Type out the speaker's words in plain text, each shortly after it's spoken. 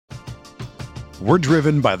We're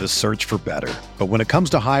driven by the search for better. But when it comes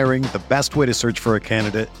to hiring, the best way to search for a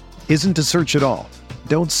candidate isn't to search at all.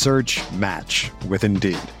 Don't search, match with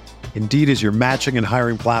Indeed. Indeed is your matching and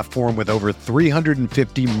hiring platform with over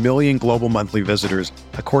 350 million global monthly visitors,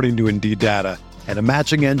 according to Indeed data, and a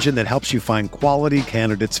matching engine that helps you find quality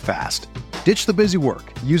candidates fast. Ditch the busy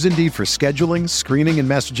work. Use Indeed for scheduling, screening, and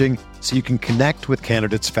messaging so you can connect with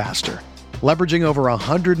candidates faster. Leveraging over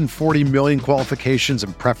 140 million qualifications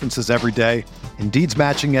and preferences every day, Indeed's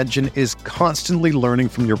matching engine is constantly learning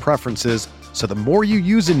from your preferences, so the more you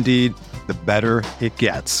use Indeed, the better it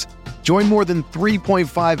gets. Join more than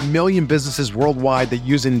 3.5 million businesses worldwide that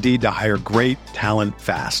use Indeed to hire great talent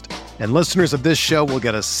fast. And listeners of this show will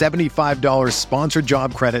get a $75 sponsored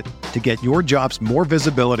job credit to get your jobs more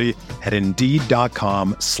visibility at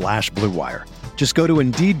Indeed.com/Blue Wire. Just go to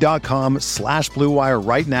Indeed.com/Blue Wire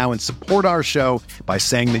right now and support our show by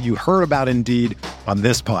saying that you heard about Indeed on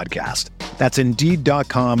this podcast. That's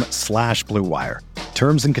Indeed.com/Blue Wire.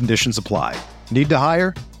 Terms and conditions apply. Need to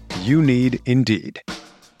hire? You need Indeed.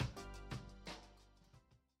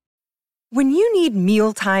 When you need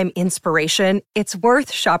mealtime inspiration, it's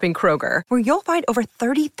worth shopping Kroger, where you'll find over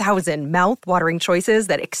 30,000 mouth-watering choices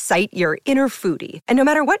that excite your inner foodie. And no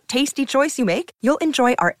matter what tasty choice you make, you'll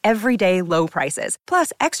enjoy our everyday low prices,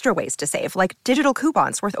 plus extra ways to save, like digital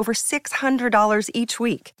coupons worth over $600 each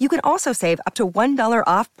week. You can also save up to $1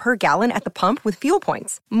 off per gallon at the pump with fuel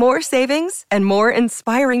points. More savings and more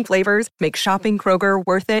inspiring flavors make shopping Kroger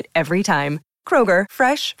worth it every time. Kroger,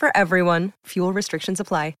 fresh for everyone. Fuel restrictions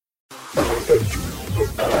apply. The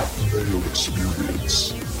Pat Mayo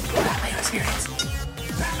Experience. Pat Mayo Experience.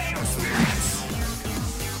 Pat Mayo Experience.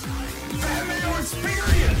 Pat Mayo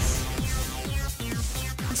Experience.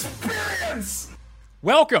 Experience.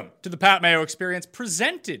 Welcome to the Pat Mayo Experience,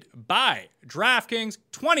 presented by DraftKings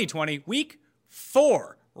 2020 Week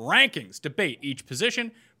 4 rankings. Debate each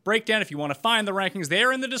position. Breakdown, if you want to find the rankings, they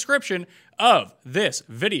are in the description of this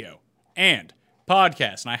video and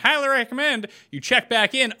podcast. And I highly recommend you check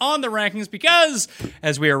back in on the rankings because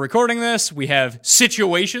as we are recording this, we have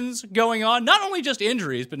situations going on, not only just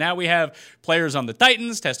injuries, but now we have players on the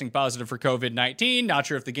Titans testing positive for COVID-19. Not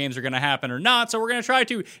sure if the games are going to happen or not. So we're going to try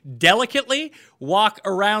to delicately walk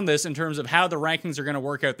around this in terms of how the rankings are going to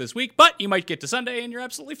work out this week. But you might get to Sunday and you're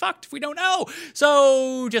absolutely fucked if we don't know.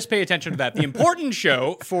 So just pay attention to that. The important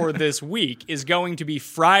show for this week is going to be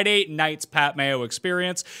Friday night's Pat Mayo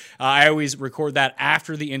Experience. I always record that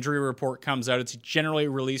after the injury report comes out. It's generally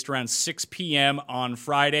released around 6 p.m. on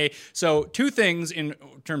Friday. So two things in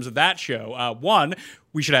terms of that show. One,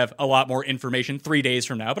 we should have a lot more information 3 days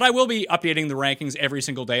from now, but I will be updating the rankings every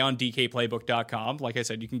single day on DKPlaybook.com. Like I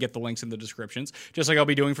said, you can get the links in the descriptions, just like I'll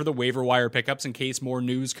be doing for the waiver wire pickups in case more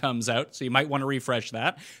news comes out. So you might want to refresh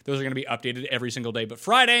that. Those are going to be updated every single day. But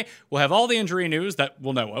Friday, we'll have all the injury news that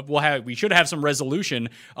we'll know of. We should have some resolution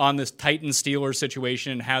on this Titans-Steelers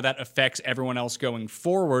situation and how that affects everyone else going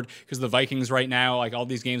forward, because the Vikings right now, like all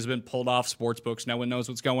these games have been pulled off sports books. No one knows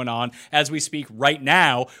what's going on. As we speak right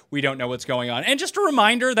now, we don't know what's going on. And just a reminder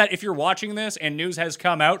that if you're watching this and news has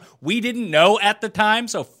come out, we didn't know at the time,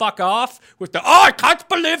 so fuck off with the, I can't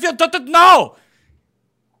believe you didn't know.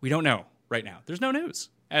 We don't know right now. There's no news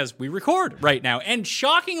as we record right now. And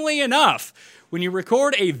shockingly enough, when you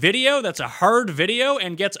record a video that's a hard video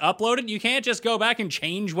and gets uploaded, you can't just go back and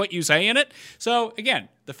change what you say in it. So again,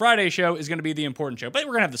 the Friday show is going to be the important show, but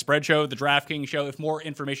we're going to have the spread show, the DraftKings show. If more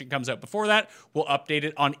information comes out before that, we'll update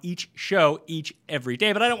it on each show every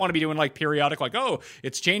day. But I don't want to be doing like periodic, like, oh,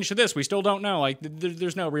 it's changed to this. We still don't know. Like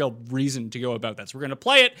there's no real reason to go about that. So we're going to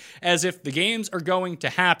play it as if the games are going to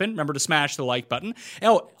happen. Remember to smash the like button.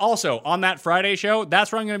 Oh, also on that Friday show,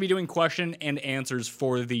 that's where I'm going to be doing question and answers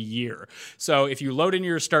for the year. So if you load in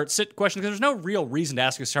your start-sit question, because there's no real reason to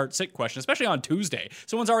ask a start-sit question, especially on Tuesday.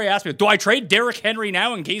 Someone's already asked me, do I trade Derrick Henry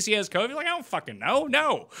now in case he has COVID? Like, I don't fucking know.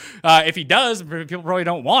 No. If he does, people probably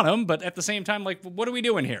don't want him, but at the same time, like, what are we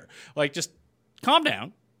doing here? Like, just calm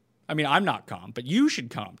down. I mean, I'm not calm, but you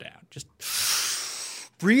should calm down. Just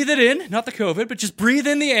breathe it in, not the COVID, but just breathe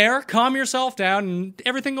in the air, calm yourself down, and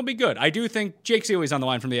everything will be good. I do think Jake Seeley's on the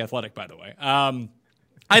line from The Athletic, by the way.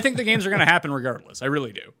 I think the games are going to happen regardless. I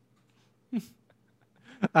really do.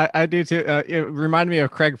 I do too. It reminded me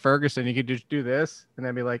of Craig Ferguson. You could just do this and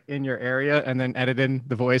then be like in your area and then edit in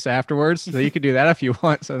the voice afterwards. So you could do that if you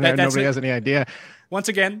want. So nobody has any idea. Once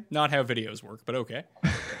again, not how videos work, but okay.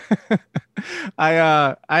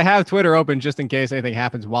 I have Twitter open just in case anything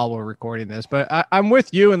happens while we're recording this, but I'm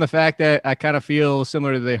with you in the fact that I kind of feel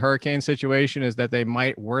similar to the hurricane situation, is that they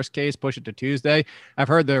might worst case push it to Tuesday. I've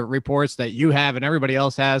heard the reports that you have and everybody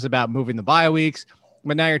else has about moving the bye weeks.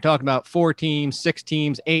 But now you're talking about 4 teams, 6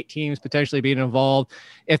 teams, 8 teams potentially being involved.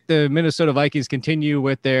 If the Minnesota Vikings continue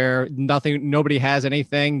with their nobody has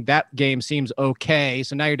anything, that game seems okay.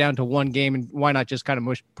 So now you're down to 1 game, and why not just kind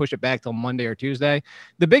of push it back till Monday or Tuesday?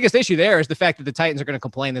 The biggest issue there is the fact that the Titans are going to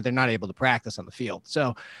complain that they're not able to practice on the field.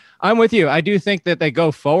 So I'm with you. I do think that they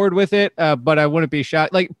go forward with it, but I wouldn't be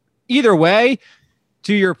shocked. Like, either way,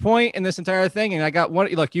 to your point in this entire thing, and I got one.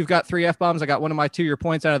 Look, you've got 3 F-bombs. I got one of my 2 your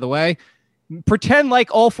points out of the way. Pretend like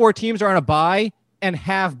all 4 teams are on a bye and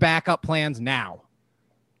have backup plans now.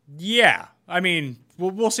 Yeah. I mean,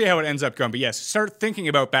 we'll see how it ends up going. But yes, start thinking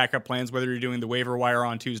about backup plans, whether you're doing the waiver wire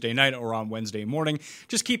on Tuesday night or on Wednesday morning.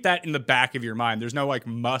 Just keep that in the back of your mind. There's no like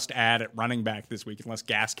must add at running back this week unless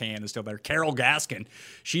Gaskin is still there. Carol Gaskin,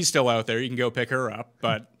 she's still out there. You can go pick her up.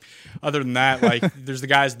 But other than that, like there's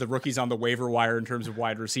the rookies on the waiver wire in terms of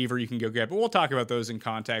wide receiver you can go get. But we'll talk about those in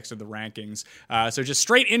context of the rankings. So just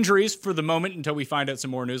straight injuries for the moment until we find out some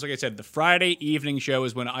more news. Like I said, the Friday evening show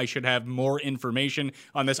is when I should have more information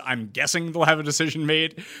on this. I'm guessing they'll have a decision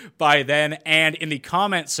made by then. And in the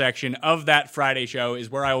comment section of that Friday show is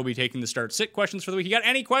where I will be taking the start sit questions for the week. You got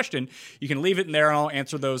any question, you can leave it in there and I'll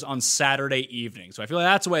answer those on Saturday evening. So I feel like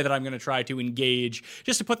that's a way that I'm going to try to engage,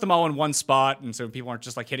 just to put them all in one spot. And so people aren't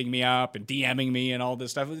just like hitting me up and DMing me and all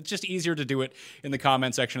this stuff. It's just easier to do it in the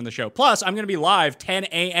comment section of the show. Plus, I'm going to be live 10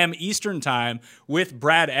 a.m. Eastern time with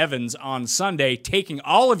Brad Evans on Sunday, taking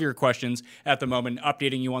all of your questions at the moment,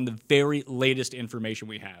 updating you on the very latest information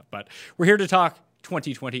we have. But we're here to talk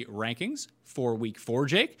 2020 rankings for week 4,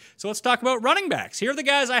 Jake. So let's talk about running backs. Here are the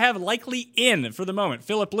guys I have likely in for the moment.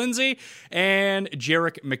 Phillip Lindsay and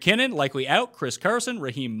Jerick McKinnon likely out. Chris Carson,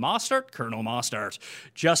 Raheem Mostert, Colonel Mostert,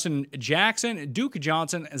 Justin Jackson, Duke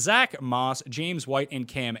Johnson, Zach Moss, James White, and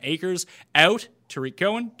Cam Akers out. Tariq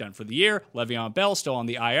Cohen, done for the year. Le'Veon Bell, still on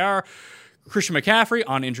the IR. Christian McCaffrey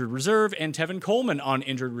on injured reserve, and Tevin Coleman on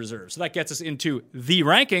injured reserve. So that gets us into the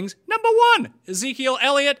rankings. Number 1, Ezekiel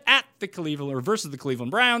Elliott versus the Cleveland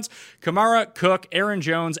Browns. Kamara, Cook, Aaron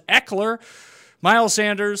Jones, Eckler, Miles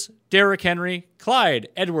Sanders, Derrick Henry, Clyde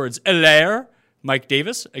Edwards-Helaire, Mike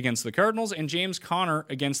Davis against the Cardinals, and James Conner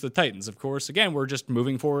against the Titans. Of course, again, we're just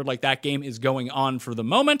moving forward like that game is going on for the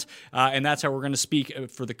moment, and that's how we're going to speak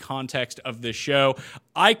for the context of this show.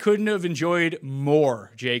 I couldn't have enjoyed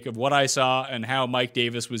more, Jake, of what I saw and how Mike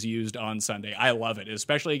Davis was used on Sunday. I love it,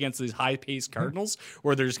 especially against these high-paced Cardinals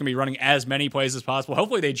where they're just going to be running as many plays as possible.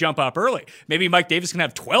 Hopefully they jump up early. Maybe Mike Davis can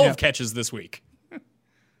have 12 catches this week.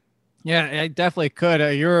 Yeah, I definitely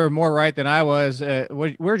could. You're more right than I was.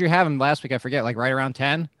 Where'd you have him last week? I forget, like right around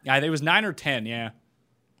 10? Yeah, it was 9 or 10, yeah.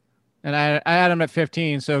 And I had him at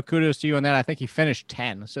 15, so kudos to you on that. I think he finished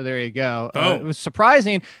 10, so there you go. Oh. It was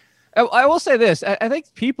surprising. I will say this. I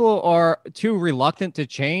think people are too reluctant to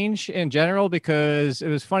change in general because it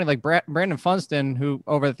was funny, like Brandon Funston, who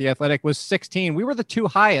over at The Athletic was 16. We were the 2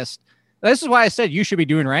 highest. This is why I said you should be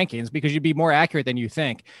doing rankings because you'd be more accurate than you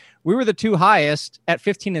think. We were the 2 highest at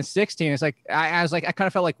 15 and 16. It's like, I kind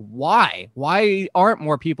of felt like, why? Why aren't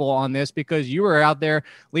more people on this? Because you were out there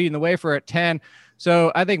leading the way for at 10.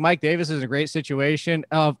 So I think Mike Davis is in a great situation.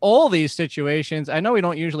 Of all these situations, I know we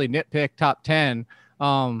don't usually nitpick top 10.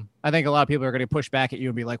 I think a lot of people are going to push back at you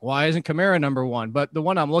and be like, why isn't Kamara number 1? But the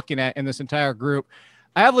one I'm looking at in this entire group,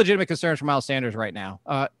 I have legitimate concerns for Miles Sanders right now.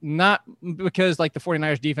 Not because like the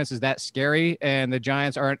 49ers defense is that scary and the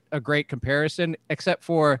Giants aren't a great comparison, except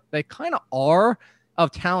for they kind of are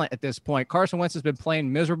of talent at this point. Carson Wentz has been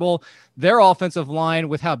playing miserable. Their offensive line,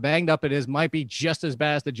 with how banged up it is, might be just as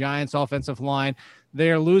bad as the Giants' offensive line.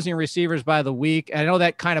 They're losing receivers by the week. I know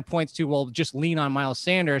that kind of points to, well, just lean on Miles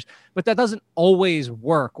Sanders, but that doesn't always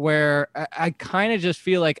work, where I kind of just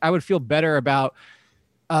feel like I would feel better about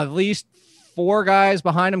at least 4 guys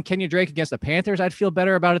behind him. Kenyon Drake against the Panthers, I'd feel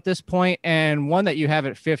better about at this point. And one that you have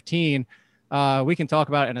at 15, we can talk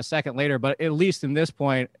about it in a second later, but at least in this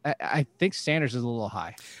point, I think Sanders is a little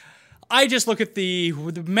high. I just look at the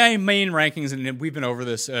main rankings, and we've been over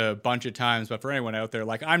this a bunch of times, but for anyone out there,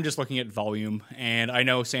 like I'm just looking at volume, and I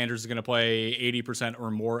know Sanders is going to play 80%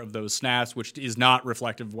 or more of those snaps, which is not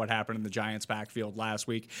reflective of what happened in the Giants' backfield last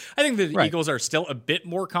week. I think the Eagles are still a bit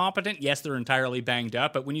more competent. Yes, they're entirely banged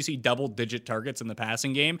up, but when you see double-digit targets in the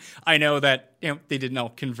passing game, I know that they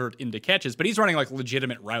didn't convert into catches, but he's running like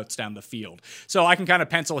legitimate routes down the field. So I can kind of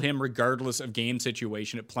pencil him regardless of game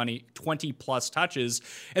situation at 20-plus touches,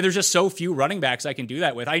 and there's just so few running backs I can do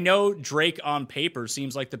that with. I know Drake on paper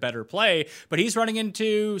seems like the better play, but he's running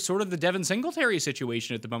into sort of the Devin Singletary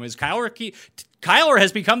situation at the moment. Kyler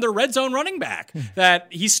has become the red zone running back, that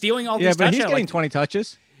he's stealing all these touchdowns. Yeah, but he's getting 20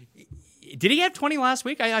 touches. Did he have 20 last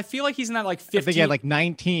week? I feel like he's in that like 15. I think he had like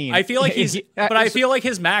 19. I feel like I feel like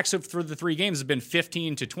his max for the 3 games has been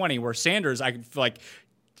 15 to 20, where Sanders, I feel like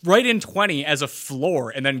right in 20 as a floor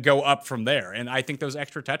and then go up from there. And I think those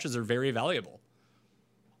extra touches are very valuable.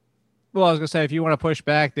 Well, I was going to say, if you want to push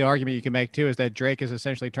back, the argument you can make, too, is that Drake is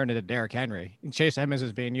essentially turned into Derrick Henry. And Chase Edmonds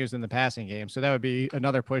is being used in the passing game. So that would be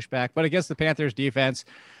another pushback. But against the Panthers defense,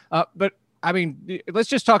 but I mean, let's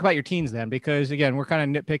just talk about your teams then, because, again, we're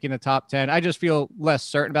kind of nitpicking the top 10. I just feel less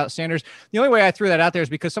certain about Sanders. The only way I threw that out there is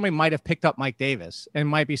because somebody might have picked up Mike Davis and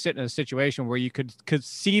might be sitting in a situation where you could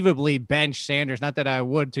conceivably bench Sanders. Not that I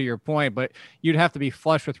would, to your point, but you'd have to be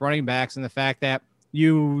flush with running backs, and the fact that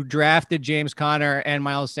you drafted James Conner and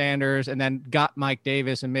Miles Sanders and then got Mike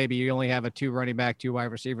Davis, and maybe you only have a 2 running back, 2 wide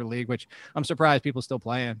receiver league, which I'm surprised people still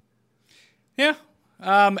playing. Yeah.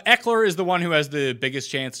 Eckler is the one who has the biggest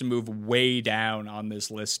chance to move way down on this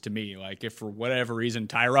list to me. Like, if for whatever reason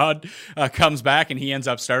Tyrod comes back and he ends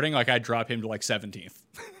up starting, like, I'd drop him to like 17th.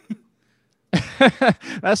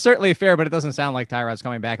 That's certainly fair, but it doesn't sound like Tyrod's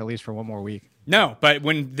coming back at least for one more week. No, but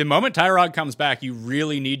the moment Tyrod comes back, you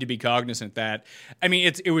really need to be cognizant that, I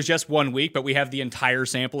mean, it was just 1 week, but we have the entire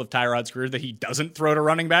sample of Tyrod's career that he doesn't throw to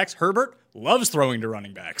running backs. Herbert loves throwing to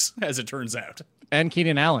running backs, as it turns out. And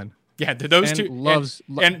Keenan Allen. Yeah, those two.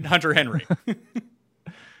 And Hunter Henry.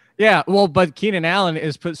 Yeah, well, but Keenan Allen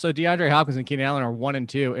is so DeAndre Hopkins and Keenan Allen are 1 and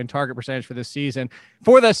 2 in target percentage for this season.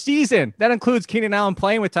 For the season, that includes Keenan Allen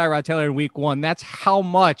playing with Tyrod Taylor in week 1. That's how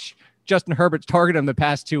much Justin Herbert's targeted him the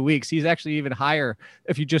past 2 weeks. He's actually even higher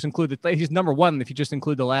if you just include he's number 1 if you just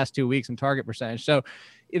include the last 2 weeks in target percentage. So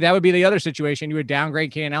that would be the other situation. You would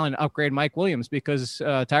downgrade Keenan Allen and upgrade Mike Williams, because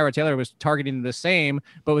Tyrod Taylor was targeting the same,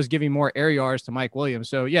 but was giving more air yards to Mike Williams.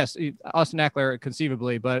 So yes, Austin Eckler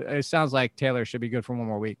conceivably, but it sounds like Taylor should be good for 1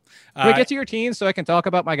 more week. Can we get to your team so I can talk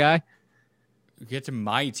about my guy? Get to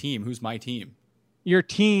my team. Who's my team? Your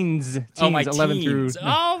teens my 11 teens. through.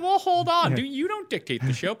 Oh, well, hold on. Yeah. You don't dictate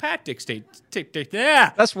the show. Pat dictates.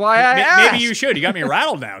 Yeah. That's why I asked. Maybe you should. You got me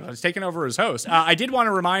rattled now. I was taking over as host. I did want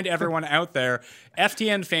to remind everyone out there,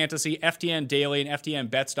 FTN Fantasy, FTN Daily, and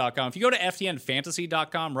FTNBets.com. If you go to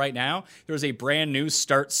FTNFantasy.com right now, there's a brand new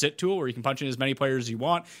start-sit tool where you can punch in as many players as you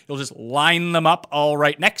want. It'll just line them up all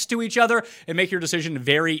right next to each other and make your decision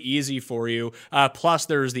very easy for you. Plus,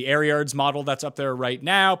 there's the air yards model that's up there right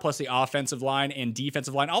now, plus the offensive line and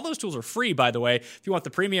defensive line. All those tools are free, by the way. If you want the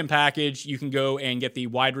premium package, you can go and get the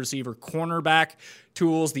wide receiver cornerback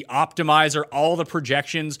tools, the optimizer, all the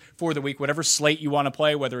projections for the week, whatever slate you want to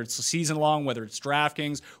play, whether it's season long, whether it's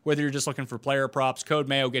DraftKings, whether you're just looking for player props. Code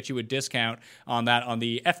Mayo gets you a discount on that on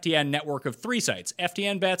the FTN network of 3 sites: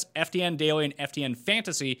 FTN Bets, FTN Daily, and FTN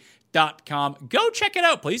Fantasy.com. Go check it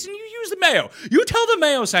out, please, and you use the Mayo. You tell the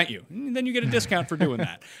Mayo sent you, and then you get a discount for doing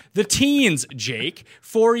that. The teens, Jake,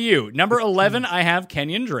 for you. Number 11, I have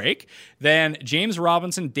Kenyon Drake. Then James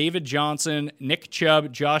Robinson, David Johnson, Nick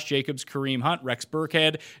Chubb, Josh Jacobs, Kareem Hunt, Rex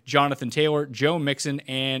Burkhead, Jonathan Taylor, Joe Mixon,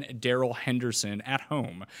 and Darrell Henderson at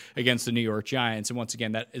home against the New York Giants. And once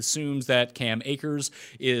again, that assumes that Cam Akers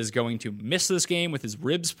is going to miss this game with his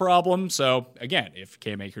ribs problem. So again, if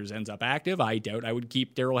Cam Akers ends up active, I doubt I would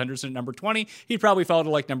keep Darrell Henderson at number 20. He'd probably fall to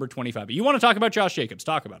like number 25. But you want to talk about Josh Jacobs?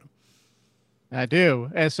 Talk about him. I do.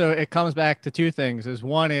 And so it comes back to 2 things.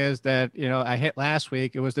 One is that, I hit last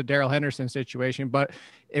week. It was the Darrell Henderson situation, but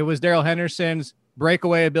it was Darrell Henderson's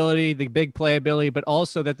breakaway ability, the big play ability, but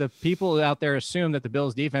also that the people out there assume that the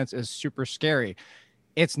Bills defense is super scary.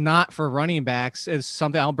 It's not for running backs. It's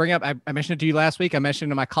something I'll bring up. I mentioned it to you last week. I mentioned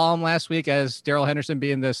it in my column last week as Darrell Henderson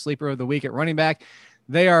being the sleeper of the week at running back.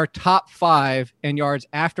 They are top 5 in yards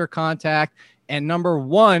after contact and number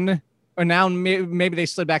 1. Or now maybe they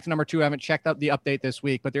slid back to number 2. I haven't checked out the update this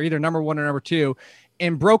week, but they're either number 1 or number 2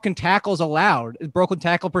 in broken tackles allowed, broken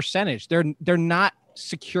tackle percentage. They're not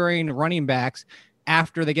securing running backs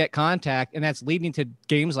after they get contact, and that's leading to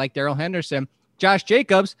games like Darrell Henderson. Josh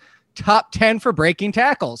Jacobs, top 10 for breaking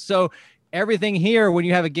tackles. So everything here, when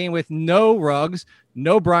you have a game with no Ruggs,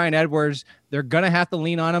 no Bryan Edwards, they're going to have to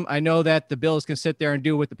lean on him. I know that the Bills can sit there and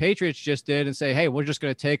do what the Patriots just did and say, hey, we're just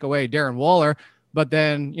going to take away Darren Waller. But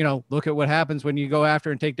then, look at what happens when you go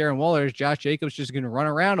after and take Darren Waller. Josh Jacobs just going to run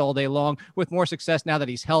around all day long with more success now that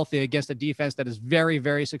he's healthy against a defense that is very,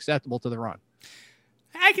 very susceptible to the run.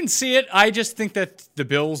 I can see it. I just think that the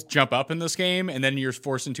Bills jump up in this game, and then you're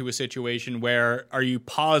forced into a situation where are you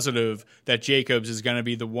positive that Jacobs is going to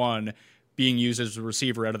be the one being used as a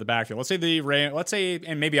receiver out of the backfield? Let's say,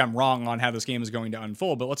 and maybe I'm wrong on how this game is going to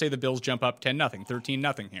unfold, but let's say the Bills jump up 10-0,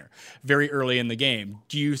 13-0 here, very early in the game.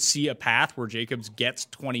 Do you see a path where Jacobs gets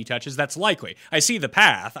 20 touches? That's likely. I see the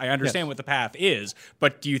path. I understand what the path is,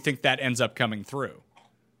 but do you think that ends up coming through?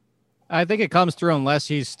 I think it comes through unless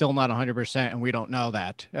he's still not 100%, and we don't know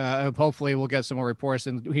that. Hopefully, we'll get some more reports,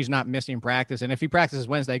 and he's not missing practice. And if he practices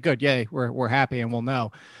Wednesday, good, yay, we're happy, and we'll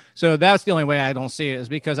know. So that's the only way I don't see it, is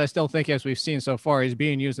because I still think, as we've seen so far, he's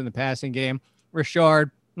being used in the passing game.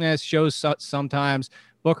 Richard shows sometimes.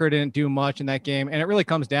 Booker didn't do much in that game, and it really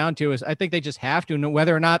comes down to is I think they just have to,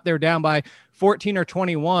 whether or not they're down by 14 or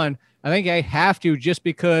 21. I think they have to, just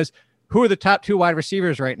because who are the top two wide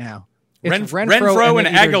receivers right now? It's Renfro and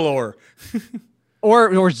Aguilar.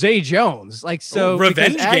 or Zay Jones. Like, so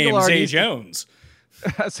revenge game, Zay Jones.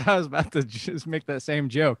 That's how I was about to just make that same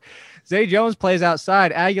joke. Zay Jones plays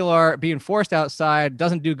outside. Aguilar being forced outside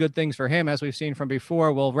doesn't do good things for him, as we've seen from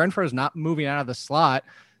before. Well, Renfro's not moving out of the slot.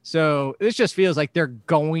 So this just feels like they're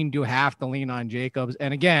going to have to lean on Jacobs.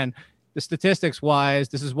 And again, the statistics wise,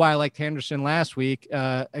 this is why I liked Henderson last week.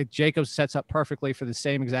 Jacobs sets up perfectly for the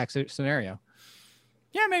same exact scenario.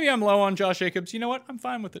 Yeah, maybe I'm low on Josh Jacobs. You know what? I'm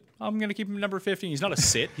fine with it. I'm going to keep him number 15. He's not a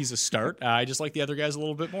sit. He's a start. I just like the other guys a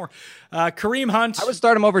little bit more. Kareem Hunt. I would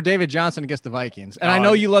start him over David Johnson against the Vikings. And I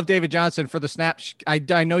know you love David Johnson for the snap.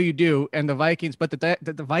 I know you do. And the Vikings, but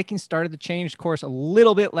the Vikings started to change course a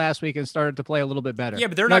little bit last week and started to play a little bit better. Yeah,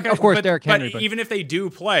 but they're not going to. Of course, Derrick Henry. But even if they do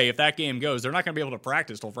play, if that game goes, they're not going to be able to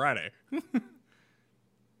practice till Friday.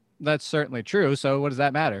 That's certainly true. So what does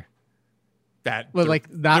that matter? Not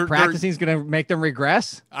practicing is going to make them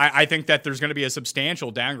regress? I think that there's going to be a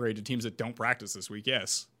substantial downgrade to teams that don't practice this week.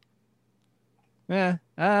 Yes. Yeah,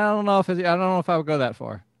 I don't know if I would go that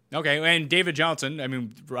far. Okay, and David Johnson. I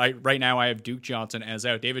mean, right now I have Duke Johnson as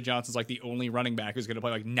out. David Johnson's like the only running back who's going to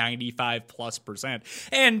play like 95+%,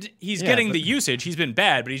 and he's getting the usage. He's been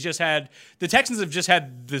bad, but the Texans have just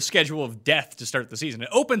had the schedule of death to start the season. It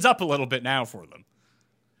opens up a little bit now for them.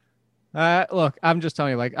 Look, I'm just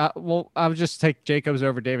telling you, I'll just take Jacobs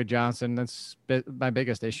over David Johnson. That's my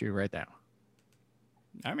biggest issue right now.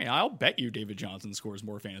 I mean, I'll bet you David Johnson scores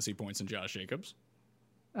more fantasy points than Josh Jacobs.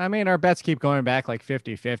 I mean, our bets keep going back like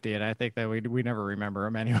 50-50, and I think that we never remember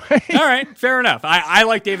them anyway. All right, fair enough. I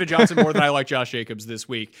like David Johnson more than I like Josh Jacobs this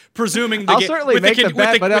week, presuming I'll certainly make the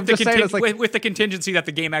bet, but I'm just saying it's like with the contingency that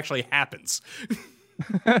the game actually happens.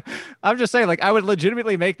 I'm just saying, like, I would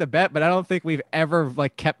legitimately make the bet, but I don't think we've ever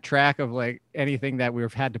kept track of anything that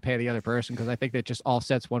we've had to pay the other person, because I think that just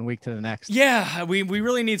offsets one week to the next. Yeah, we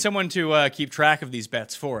really need someone to keep track of these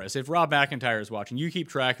bets for us. If Rob McIntyre is watching, you keep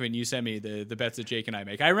track of it and you send me the bets that Jake and I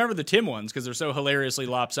make. I remember the Tim ones because they're so hilariously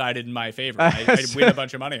lopsided in my favor. I win a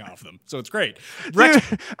bunch of money off them, so it's great. Dude,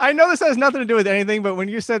 I know this has nothing to do with anything, but when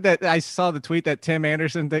you said that, I saw the tweet that Tim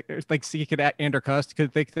Anderson Andrew Cust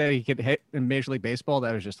could think that he could hit in Major League Baseball.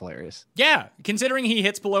 That was just hilarious. Yeah, considering he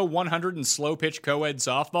hits below 100 in slow pitch co-ed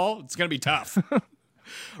softball, it's going to be tough.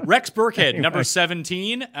 Rex Burkhead, number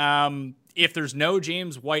 17. If there's no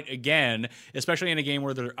James White again, especially in a game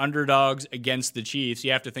where they're underdogs against the Chiefs,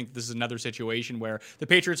 you have to think this is another situation where the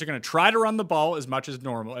Patriots are going to try to run the ball as much as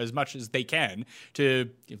they can to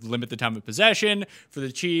limit the time of possession. For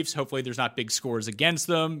the Chiefs, hopefully there's not big scores against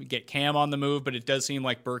them, get Cam on the move, but it does seem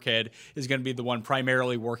like Burkhead is going to be the one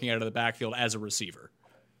primarily working out of the backfield as a receiver.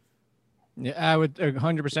 Yeah, I would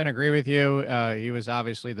 100% agree with you. He was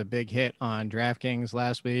obviously the big hit on DraftKings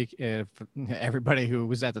last week. If everybody who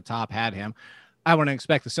was at the top had him, I wouldn't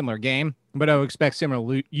expect a similar game, but I would expect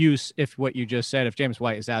similar use if what you just said, if James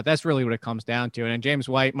White is out. That's really what it comes down to. And James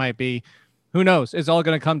White might be, who knows? It's all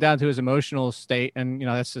going to come down to his emotional state. And,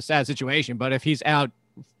 that's a sad situation. But if he's out,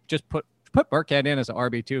 just put Burkhead in as an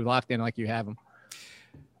RB2, locked in like you have him.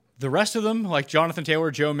 The rest of them, like Jonathan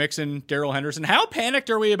Taylor, Joe Mixon, Darrell Henderson, how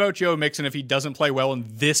panicked are we about Joe Mixon if he doesn't play well in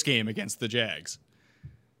this game against the Jags?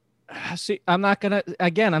 See, I'm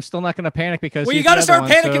still not going to panic because you got to start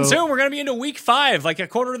panicking soon. We're going to be into week 5, like a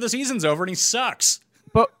quarter of the season's over, and he sucks.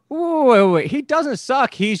 But wait. He doesn't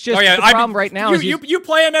suck. He's just the problem right now. You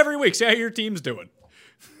play him every week. See how your team's doing.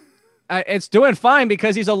 It's doing fine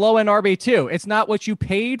because he's a low-end RB2. It's not what you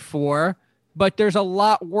paid for. But there's a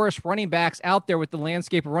lot worse running backs out there with the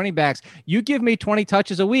landscape of running backs. You give me 20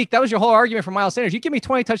 touches a week. That was your whole argument for Miles Sanders. You give me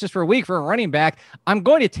 20 touches for a week for a running back, I'm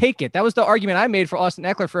going to take it. That was the argument I made for Austin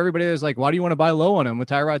Eckler for everybody that was like, why do you want to buy low on him with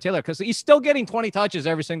Tyrod Taylor? Because he's still getting 20 touches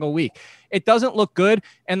every single week. It doesn't look good.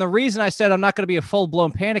 And the reason I said I'm not going to be a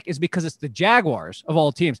full-blown panic is because it's the Jaguars of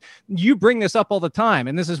all teams. You bring this up all the time,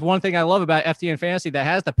 and this is one thing I love about FTN Fantasy that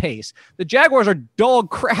has the pace. The Jaguars are dog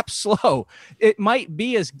crap slow. It might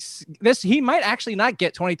be he might actually not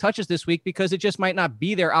get 20 touches this week because it just might not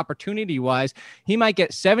be there opportunity-wise. He might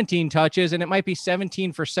get 17 touches, and it might be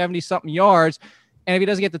 17 for 70-something yards. And if he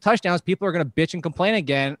doesn't get the touchdowns, people are going to bitch and complain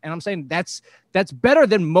again. And I'm saying that's better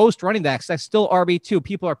than most running backs. That's still RB2.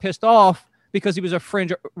 People are pissed off because he was a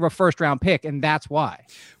fringe first-round pick, and that's why.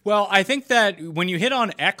 Well, I think that when you hit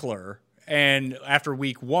on Eckler and after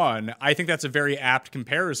week 1, I think that's a very apt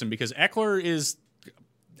comparison because Eckler is,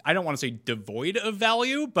 I don't want to say devoid of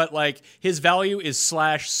value, but like his value is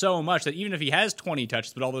slashed so much that even if he has 20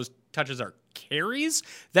 touches, but all those touches are carries,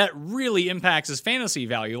 that really impacts his fantasy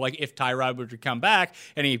value. Like if Tyrod were to come back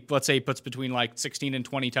and he, let's say, puts between like 16 and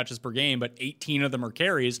 20 touches per game, but 18 of them are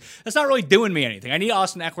carries, that's not really doing me anything. I need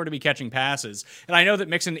Austin Eckler to be catching passes. And I know that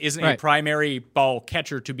Mixon isn't a primary ball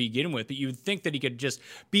catcher to begin with, but you'd think that he could just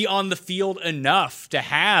be on the field enough to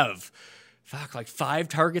have like 5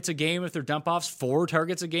 targets a game if they're dump offs, 4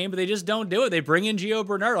 targets a game, but they just don't do it. They bring in Gio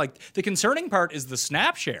Bernard. Like the concerning part is the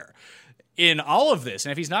snap share in all of this.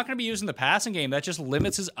 And if he's not going to be using the passing game, that just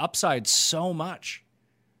limits his upside so much.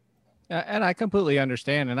 And I completely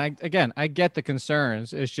understand. And I get the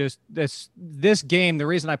concerns. It's just this game, the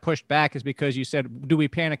reason I pushed back is because you said, do we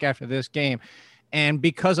panic after this game? And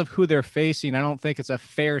because of who they're facing, I don't think it's a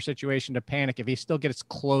fair situation to panic if he still gets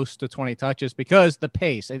close to 20 touches because the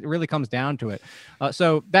pace, it really comes down to it.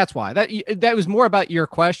 So that's why. That was more about your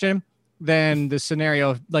question than the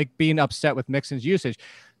scenario of like being upset with Mixon's usage.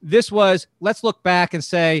 This was, let's look back and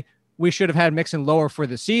say we should have had Mixon lower for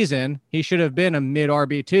the season. He should have been a mid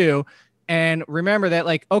RB2. And remember that,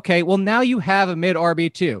 like, okay, well, now you have a mid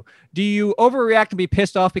RB2. Do you overreact and be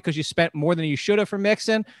pissed off because you spent more than you should have for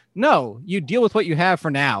Mixon? No, you deal with what you have for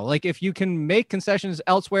now. Like, if you can make concessions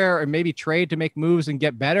elsewhere or maybe trade to make moves and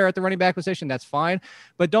get better at the running back position, that's fine.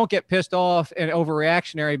 But don't get pissed off and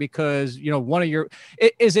overreactionary because, you know, one of your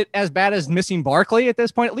 – is it as bad as missing Barkley at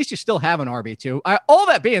this point? At least you still have an RB2. All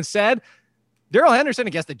that being said, Darrell Henderson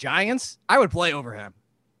against the Giants, I would play over him.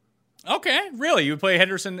 Okay, really? You would play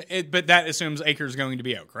Henderson, but that assumes Akers is going to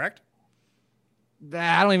be out, correct?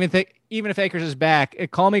 I don't even think, even if Akers is back,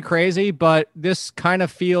 call me crazy, but this kind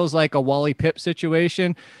of feels like a Wally Pipp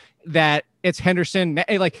situation that it's Henderson.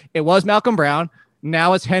 Like it was Malcolm Brown.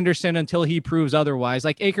 Now it's Henderson until he proves otherwise.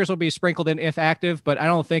 Like Akers will be sprinkled in if active, but I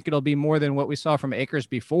don't think it'll be more than what we saw from Akers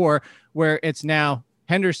before, where it's now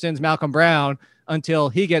Henderson's Malcolm Brown until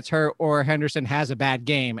he gets hurt or Henderson has a bad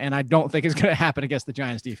game. And I don't think it's going to happen against the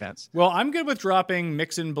Giants defense. Well, I'm good with dropping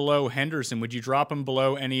Mixon below Henderson. Would you drop him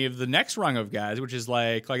below any of the next rung of guys, which is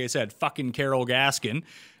like I said, fucking Carol Gaskin,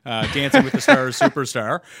 Dancing with the Stars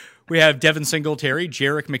superstar. We have Devin Singletary,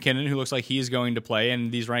 Jerick McKinnon, who looks like he's going to play, and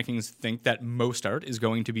these rankings think that Mostert is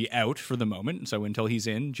going to be out for the moment. So until he's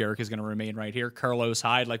in, Jerick is going to remain right here. Carlos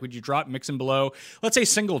Hyde, like, would you drop Mixon below, let's say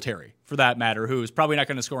Singletary, for that matter, who's probably not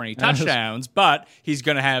going to score any touchdowns, but he's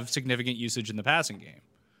going to have significant usage in the passing game?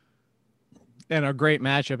 And a great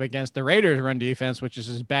matchup against the Raiders run defense, which is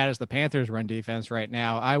as bad as the Panthers run defense right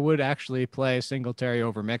now. I would actually play Singletary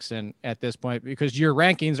over Mixon at this point because your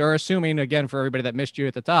rankings are assuming, again, for everybody that missed you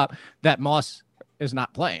at the top, that Moss is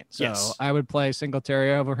not playing. So yes. I would play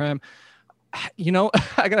Singletary over him. You know,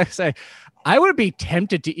 I gotta say, I would be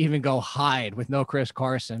tempted to even go Hyde with no Chris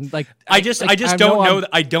Carson. Like I just don't know.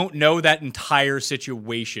 I don't know that entire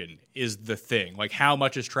situation is the thing. Like, how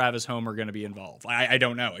much is Travis Homer going to be involved? I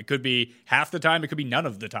don't know. It could be half the time. It could be none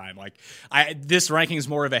of the time. Like, this ranking is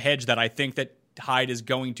more of a hedge that I think that Hyde is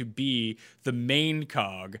going to be the main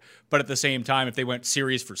cog, but at the same time, if they went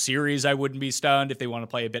series for series, I wouldn't be stunned. If they want to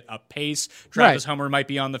play a bit up pace, Travis Homer might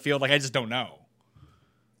be on the field. Like, I just don't know.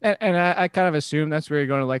 And I kind of assumed that's where you're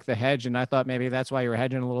going to like the hedge, and I thought maybe that's why you were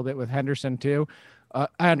hedging a little bit with Henderson too.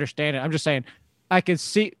 I understand it. I'm just saying I could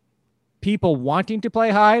see people wanting to play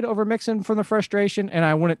Hyde over Mixon from the frustration, and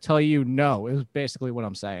I wouldn't tell you no. Is basically what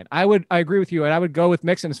I'm saying. I agree with you, and I would go with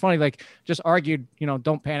Mixon. It's funny, like just argued, you know,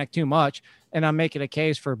 don't panic too much, and I'm making a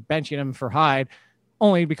case for benching him for Hyde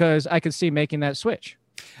only because I could see making that switch.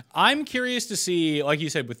 I'm curious to see, like you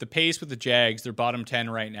said, with the pace with the Jags, they're bottom 10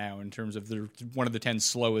 right now in terms of they're one of the 10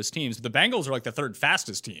 slowest teams. The Bengals are like the third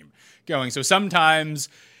fastest team going. So sometimes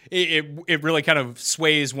it really kind of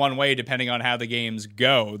sways one way depending on how the games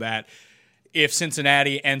go. That if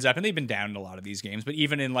Cincinnati ends up, and they've been down in a lot of these games, but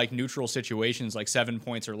even in like neutral situations, like 7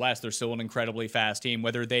 points or less, they're still an incredibly fast team.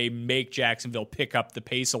 Whether they make Jacksonville pick up the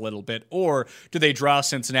pace a little bit, or do they draw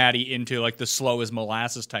Cincinnati into like the slow as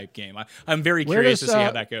molasses type game? I'm very curious to see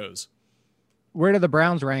how that goes. Where do the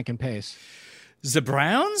Browns rank in pace? The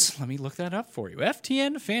Browns? Let me look that up for you.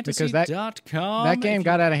 FTNFantasy.com. That game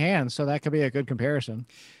got out of hand, so that could be a good comparison.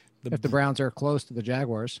 If the Browns are close to the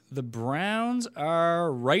Jaguars. The Browns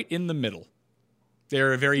are right in the middle.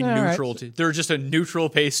 They're a very neutral team. They're just a neutral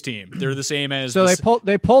pace team. They're the same as... So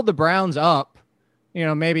they pulled the Browns up. You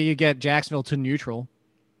know, maybe you get Jacksonville to neutral.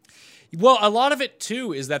 Well, a lot of it,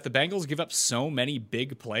 too, is that the Bengals give up so many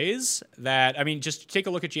big plays that, I mean, just take a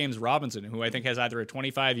look at James Robinson, who I think has either a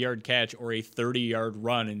 25-yard catch or a 30-yard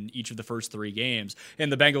run in each of the first 3 games.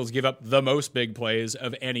 And the Bengals give up the most big plays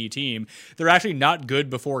of any team. They're actually not good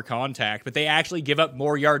before contact, but they actually give up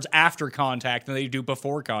more yards after contact than they do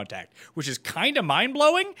before contact, which is kind of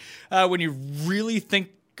mind-blowing when you really think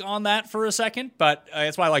on that for a second, but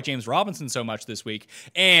that's why I like James Robinson so much this week.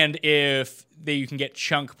 And if you can get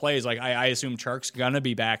chunk plays, like I assume Chark's going to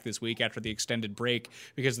be back this week after the extended break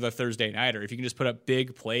because of the Thursday nighter. If you can just put up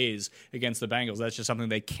big plays against the Bengals, that's just something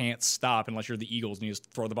they can't stop unless you're the Eagles and you just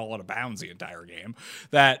throw the ball out of bounds the entire game.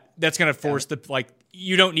 That's going to force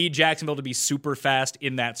you don't need Jacksonville to be super fast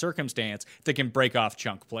in that circumstance that can break off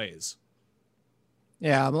chunk plays.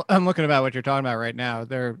 Yeah, I'm looking about what you're talking about right now.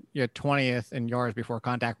 They're 20th in yards before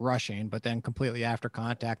contact rushing, but then completely after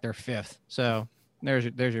contact, they're 5th. So there's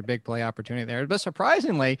your big play opportunity there. But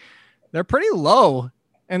surprisingly, they're pretty low,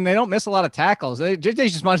 and they don't miss a lot of tackles. They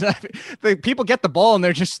just the people get the ball, and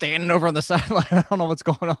they're just standing over on the sideline. I don't know what's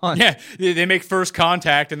going on. Yeah, they make first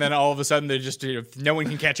contact, and then all of a sudden, they just no one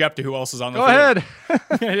can catch up to who else is on the field. Go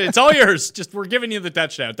ahead. It's all yours. Just we're giving you the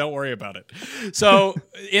touchdown. Don't worry about it. So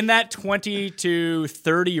in that 20 to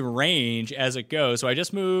 30 range as it goes, so I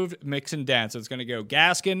just moved Mixon down. So it's going to go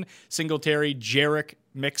Gaskin, Singletary, Jarek,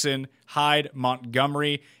 Mixon, Hyde,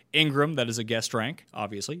 Montgomery, Ingram, that is a guest rank,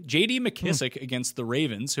 obviously. J.D. McKissick against the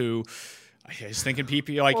Ravens, who I was thinking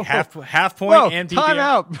PP like half point and PPR. Time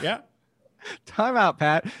out. Yeah. Time out,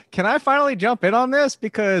 Pat. Can I finally jump in on this?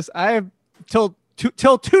 Because I have till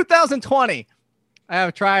 2020, I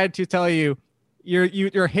have tried to tell you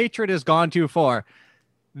your hatred has gone too far.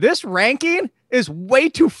 This ranking is way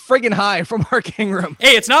too friggin' high for Mark Ingram.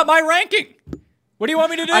 Hey, it's not my ranking. What do you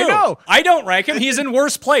want me to do? I know. I don't rank him. He's in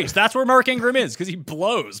worst place. That's where Mark Ingram is because he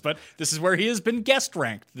blows. But this is where he has been guest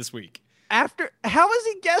ranked this week. How is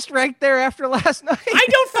he guest ranked there after last night? I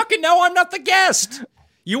don't fucking know. I'm not the guest.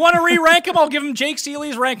 You want to re-rank him? I'll give him Jake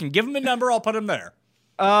Seeley's ranking. Give him a number. I'll put him there.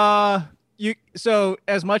 So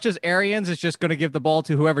as much as Arians is just going to give the ball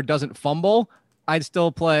to whoever doesn't fumble, I'd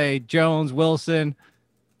still play Jones, Wilson,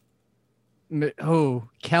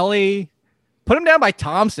 Kelly. Put him down by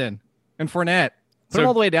Thompson and Fournette. Put him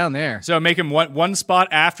all the way down there. So make him one spot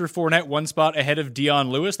after Fournette, one spot ahead of Dion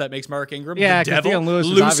Lewis. That makes Mark Ingram the devil. Dion Lewis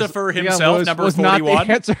Lucifer himself, number 41. Not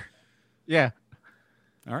the answer. Yeah.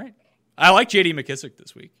 All right. I like J.D. McKissick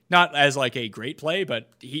this week. Not as like a great play, but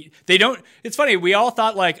they don't. It's funny. We all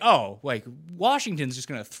thought like Washington's just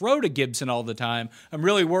going to throw to Gibson all the time. I'm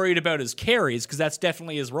really worried about his carries because that's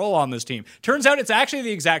definitely his role on this team. Turns out it's actually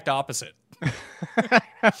the exact opposite.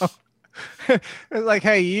 It's like,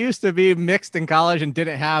 hey, you used to be mixed in college and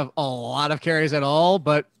didn't have a lot of carries at all,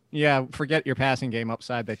 but yeah, forget your passing game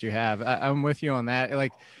upside that you have. I'm with you on that.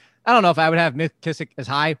 Like, I don't know if I would have McKissick as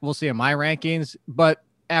high. We'll see in my rankings, but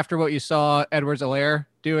after what you saw Edwards-Helaire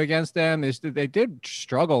do against them, they did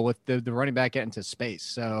struggle with the running back getting to space.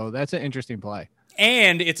 So that's an interesting play.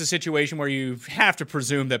 And it's a situation where you have to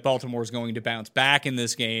presume that Baltimore is going to bounce back in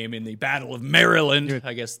this game in the Battle of Maryland. Dude.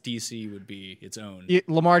 I guess DC would be its own.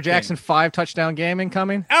 Lamar Jackson, 5-touchdown game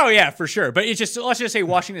incoming? Oh, yeah, for sure. But let's just say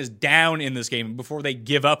Washington is down in this game before they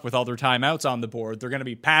give up with all their timeouts on the board. They're going to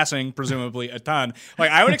be passing, presumably, a ton.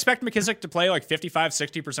 Like, I would expect McKissick to play like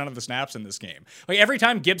 55-60% of the snaps in this game. Like, every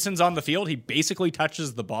time Gibson's on the field, he basically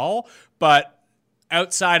touches the ball, but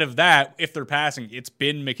outside of that, if they're passing, it's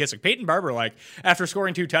been McKissick. Peyton Barber, like, after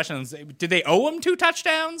scoring 2 touchdowns, did they owe him 2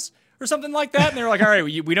 touchdowns or something like that? And they were like, all right,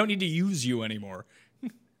 we don't need to use you anymore.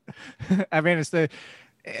 I mean,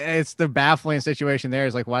 it's the baffling situation there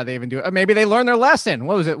is like, why do they even do it? Maybe they learned their lesson.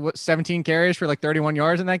 What was it? 17 carries for like 31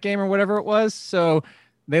 yards in that game or whatever it was. So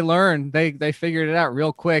they learned, they figured it out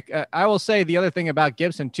real quick. I will say the other thing about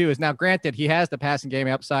Gibson too is, now granted, he has the passing game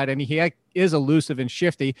upside and he is elusive and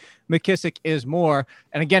shifty. McKissick is more.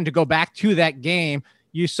 And again, to go back to that game,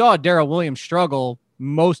 you saw Darrell Williams struggle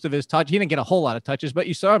most of his touch. He didn't get a whole lot of touches, but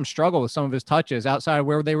you saw him struggle with some of his touches outside of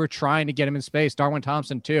where they were trying to get him in space. Darwin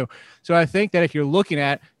Thompson too. So I think that if you're looking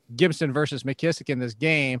at Gibson versus McKissick in this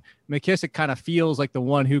game, McKissick kind of feels like the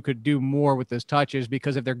one who could do more with his touches,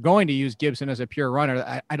 because if they're going to use Gibson as a pure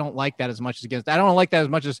runner, I don't like that as much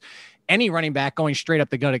as any running back going straight up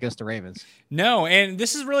the gut against the Ravens. No, and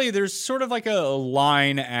this is really, there's sort of like a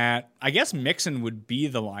line at, I guess Mixon would be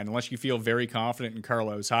the line, unless you feel very confident in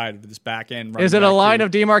Carlos Hyde with this back end. Is it a line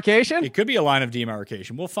of demarcation? It could be a line of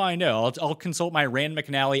demarcation. We'll find out. I'll consult my Rand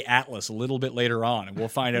McNally Atlas a little bit later on, and we'll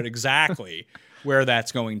find out exactly where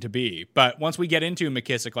that's going to be. But once we get into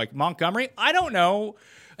McKissick, like Montgomery, I don't know.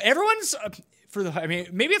 Everyone's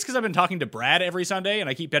maybe it's because I've been talking to Brad every Sunday and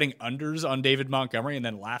I keep betting unders on David Montgomery and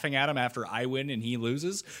then laughing at him after I win and he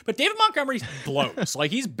loses. But David Montgomery blows.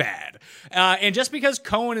 Like, he's bad. And just because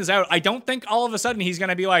Cohen is out, I don't think all of a sudden he's going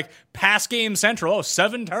to be like pass game central. Oh,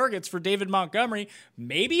 7 targets for David Montgomery.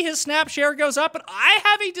 Maybe his snap share goes up, but I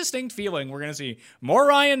have a distinct feeling we're going to see more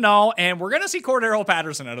Ryan Nall and we're going to see Cordero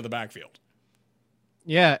Patterson out of the backfield.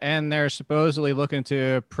 Yeah, and they're supposedly looking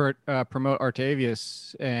to promote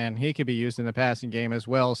Artavius, and he could be used in the passing game as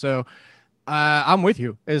well. So I'm with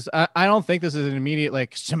you. I don't think this is an immediate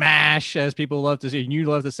like smash, as people love to say, and you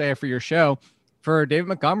love to say it for your show. For David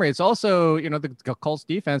Montgomery, it's also, the Colts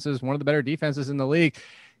defense is one of the better defenses in the league.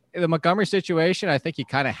 The Montgomery situation, I think you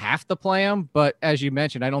kind of have to play him, but as you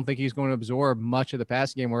mentioned, I don't think he's going to absorb much of the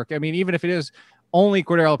passing game work. I mean, even if it is only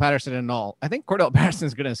Cordero Patterson and all, I think Cordero Patterson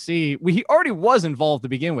is going to see, he already was involved to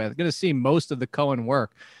begin with, going to see most of the Cohen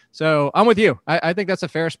work. So I'm with you. I think that's a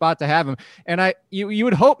fair spot to have him. And you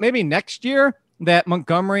would hope maybe next year that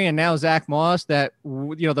Montgomery and now Zach Moss, that,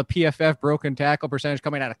 the PFF broken tackle percentage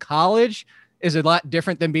coming out of college is a lot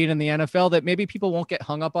different than being in the NFL, that maybe people won't get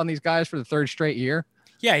hung up on these guys for the 3rd straight year.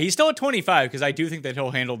 Yeah, he's still at 25 because I do think that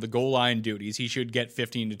he'll handle the goal line duties. He should get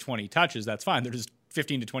 15 to 20 touches. That's fine. They're just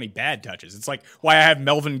 15 to 20 bad touches. It's like why I have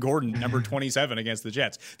Melvin Gordon, number 27, against the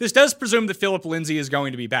Jets. This does presume that Philip Lindsay is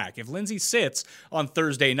going to be back. If Lindsay sits on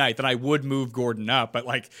Thursday night, then I would move Gordon up. But,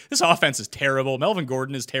 this offense is terrible. Melvin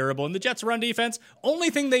Gordon is terrible. And the Jets' run defense,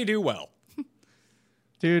 only thing they do well.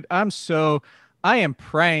 Dude, I am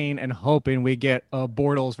praying and hoping we get a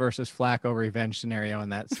Bortles versus Flacco revenge scenario,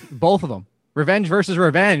 and that's both of them. Revenge versus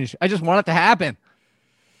revenge. I just want it to happen.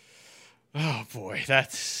 Oh, boy.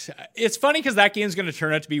 It's funny because that game's going to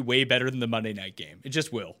turn out to be way better than the Monday night game. It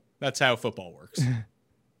just will. That's how football works.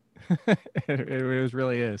 It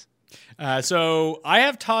really is. So I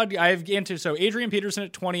have Adrian Peterson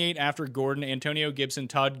at 28 after Gordon, Antonio Gibson,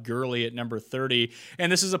 Todd Gurley at number 30. And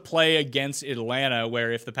this is a play against Atlanta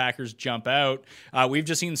where if the Packers jump out, we've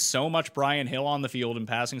just seen so much Brian Hill on the field in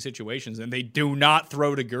passing situations, and they do not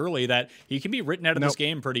throw to Gurley that he can be written out of this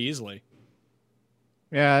game pretty easily.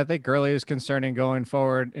 Yeah, I think Gurley is concerning going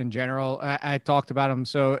forward in general. I talked about him.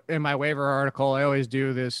 So in my waiver article, I always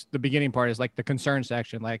do this. The beginning part is like the concern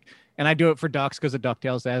section, and I do it for Ducks because the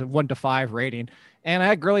DuckTales has 1 to 5 rating. And I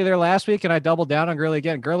had Gurley there last week, and I doubled down on Gurley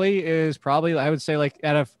again. Gurley is probably, I would say,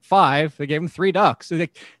 out of 5, they gave him 3 Ducks. So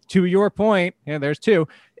to your point, and there's 2,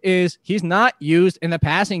 is he's not used in the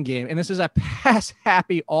passing game. And this is a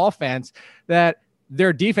pass-happy offense that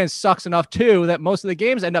their defense sucks enough too that most of the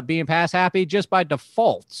games end up being pass happy just by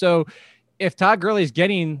default. So if Todd Gurley is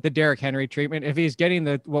getting the Derrick Henry treatment, if he's getting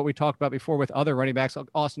what we talked about before with other running backs, like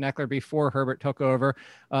Austin Eckler before Herbert took over,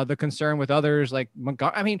 the concern with others like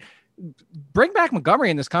Montgomery, bring back Montgomery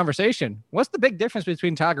in this conversation. What's the big difference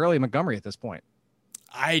between Todd Gurley and Montgomery at this point?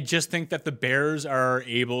 I just think that the Bears are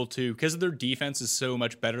able to, because their defense is so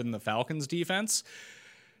much better than the Falcons' defense.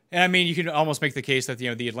 And you can almost make the case that,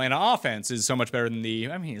 the Atlanta offense is so much better than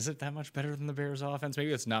is it that much better than the Bears offense?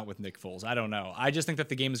 Maybe it's not with Nick Foles. I don't know. I just think that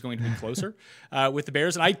the game is going to be closer with the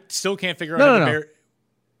Bears. And I still can't figure out how the Bears.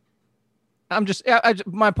 I'm just,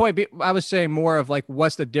 my point, I was saying more of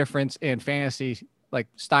what's the difference in fantasy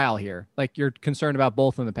style here? You're concerned about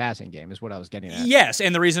both in the passing game is what I was getting at. Yes.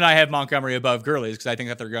 And the reason I have Montgomery above Gurley is because I think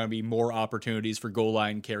that there are going to be more opportunities for goal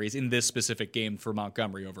line carries in this specific game for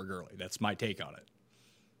Montgomery over Gurley. That's my take on it.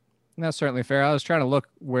 That's certainly fair. I was trying to look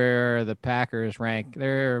where the Packers rank.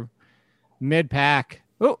 They're mid-pack.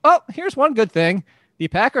 Oh, here's one good thing. The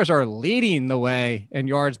Packers are leading the way in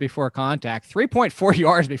yards before contact, 3.4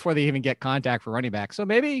 yards before they even get contact for running back. So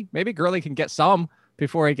maybe Gurley can get some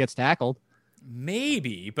before he gets tackled.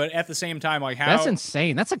 Maybe, but at the same time, how... That's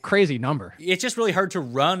insane. That's a crazy number. It's just really hard to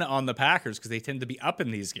run on the Packers because they tend to be up in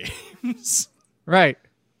these games. Right.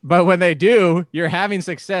 But when they do, you're having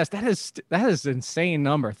success. That is an insane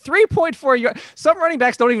number. 3.4 yards. Some running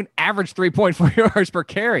backs don't even average 3.4 yards per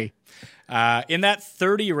carry. In that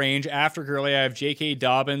 30 range, after Gurley, I have J.K.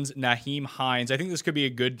 Dobbins, Nyheim Hines. I think this could be a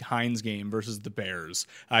good Hines game versus the Bears,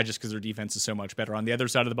 just because their defense is so much better. On the other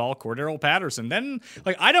side of the ball, Cordero Patterson. Then,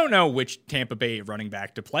 I don't know which Tampa Bay running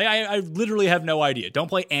back to play. I literally have no idea. Don't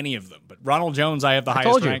play any of them. But Ronald Jones, I have the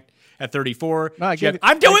highest ranked at 34. No,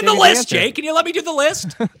 I'm doing the list, Jake. Can you let me do the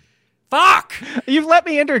list? Fuck! You've let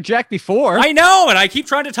me interject before. I know, and I keep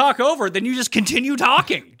trying to talk over it. Then you just continue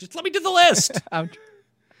talking. Just let me do the list.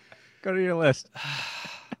 Go to your list.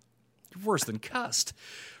 You're worse than cussed.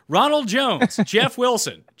 Ronald Jones, Jeff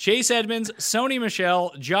Wilson, Chase Edmonds, Sony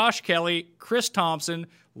Michel, Josh Kelly, Chris Thompson,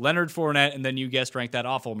 Leonard Fournette, and then you guessed ranked that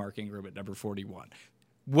awful Mark Ingram at number 41.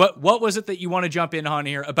 What was it that you want to jump in on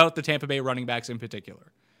here about the Tampa Bay running backs in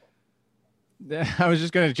particular? I was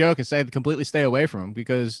just going to joke and say completely stay away from him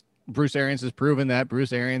because Bruce Arians has proven that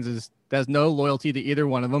Bruce Arians has no loyalty to either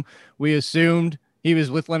one of them. We assumed he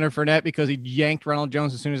was with Leonard Fournette because he yanked Ronald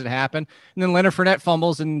Jones as soon as it happened. And then Leonard Fournette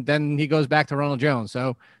fumbles and then he goes back to Ronald Jones.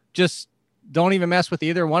 So just don't even mess with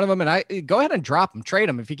either one of them. And go ahead and drop him, trade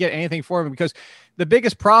him if you get anything for him, because the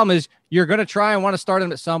biggest problem is you're going to try and want to start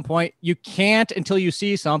him at some point. You can't until you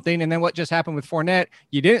see something. And then what just happened with Fournette,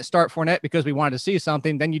 you didn't start Fournette because we wanted to see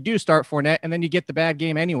something. Then you do start Fournette and then you get the bad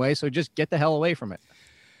game anyway. So just get the hell away from it.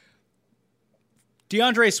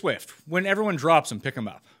 DeAndre Swift, when everyone drops him, pick him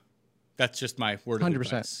up. That's just my word. 100%.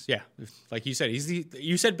 Advice. Yeah. Like you said,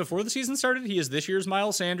 you said before the season started, he is this year's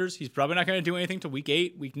Miles Sanders. He's probably not going to do anything till week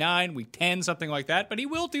 8, week 9, week 10, something like that, but he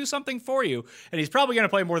will do something for you. And he's probably going to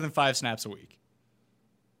play more than 5 snaps a week.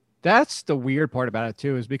 That's the weird part about it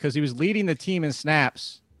too, is because he was leading the team in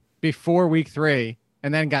snaps before week 3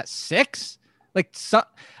 and then got 6. Like,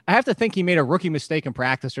 I have to think he made a rookie mistake in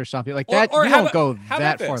practice or something like that. Or you don't go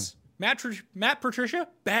that far. Matt Patricia,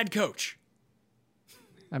 bad coach.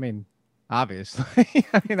 I mean, obviously.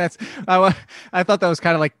 I mean, I thought that was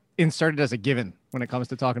kind of like inserted as a given when it comes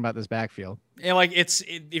to talking about this backfield. And like, if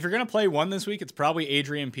you're going to play one this week, it's probably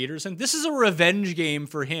Adrian Peterson. This is a revenge game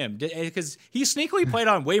for him because he sneakily played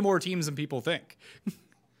on way more teams than people think.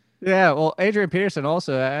 Yeah, well, Adrian Peterson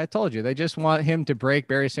also, I told you, they just want him to break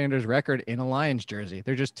Barry Sanders' record in a Lions jersey.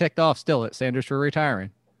 They're just ticked off still at Sanders for retiring.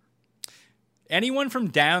 Anyone from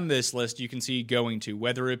down this list you can see going to,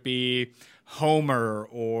 whether it be Homer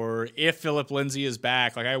or if Philip Lindsay is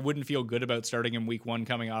back, like I wouldn't feel good about starting him week 1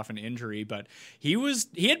 coming off an injury, but he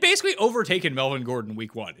had basically overtaken Melvin Gordon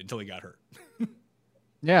week 1 until he got hurt.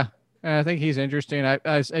 Yeah, and I think he's interesting.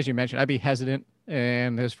 As you mentioned, I'd be hesitant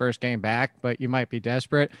in his first game back, but you might be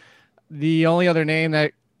desperate. The only other name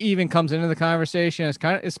that even comes into the conversation is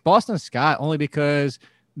it's Boston Scott, only because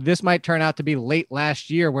this might turn out to be late last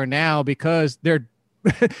year, where now, because they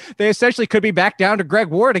essentially could be back down to Greg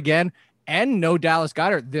Ward again and no Dallas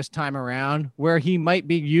Goedert this time around, where he might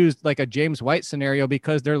be used like a James White scenario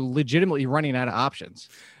because they're legitimately running out of options.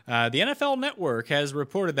 The NFL Network has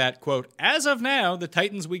reported that, quote, as of now, the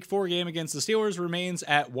Titans' Week 4 game against the Steelers remains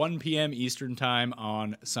at 1 p.m. Eastern time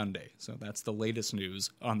on Sunday. So that's the latest news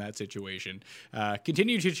on that situation.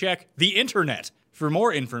 Continue to check the internet for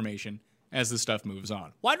more information as the stuff moves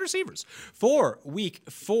on. Wide receivers for Week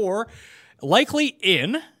 4, likely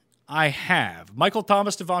in, I have Michael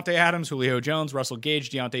Thomas, Devontae Adams, Julio Jones, Russell Gage,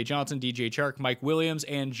 Deontay Johnson, DJ Chark, Mike Williams,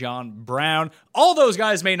 and John Brown. All those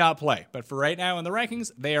guys may not play, but for right now in the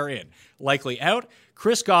rankings, they are in. Likely out,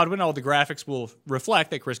 Chris Godwin. All the graphics will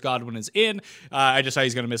reflect that Chris Godwin is in. I just saw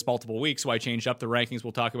he's going to miss multiple weeks, so I changed up the rankings.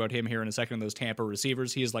 We'll talk about him here in a second. Those Tampa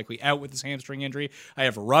receivers, he is likely out with his hamstring injury. I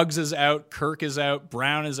have Ruggs is out, Kirk is out,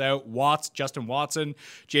 Brown is out, Justin Watson,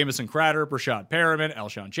 Jamison Crowder, Brashad Perriman,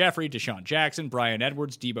 Alshon Jeffrey, Deshaun Jackson, Brian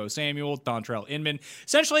Edwards, Deebo Samuel, Dontrell Inman.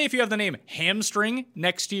 Essentially, if you have the name hamstring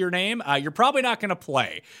next to your name, you're probably not going to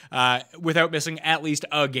play without missing at least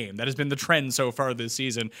a game. That has been the trend so far this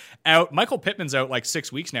season. Out, Michael Pittman's out like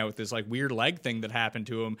 6 weeks now with this like weird leg thing that happened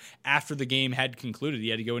to him after the game had concluded. He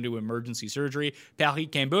had to go into emergency surgery. Paris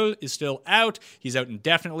Campbell is still out. He's out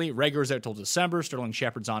indefinitely. Reagor's out till December. Sterling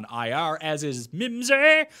Shepard's on IR, as is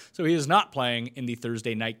Mimsy. So he is not playing in the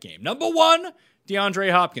Thursday night game. Number 1,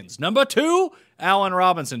 DeAndre Hopkins. Number 2, Allen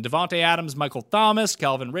Robinson, Devontae Adams, Michael Thomas,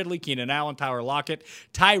 Calvin Ridley, Keenan Allen, Tyler Lockett,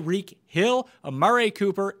 Tyreek Hill, Amari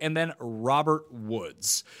Cooper, and then Robert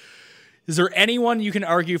Woods. Is there anyone you can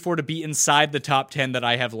argue for to be inside the top 10 that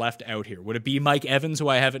I have left out here? Would it be Mike Evans, who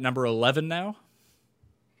I have at number 11 now?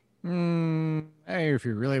 Hey, if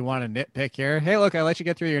you really want to nitpick here. Hey, look, I let you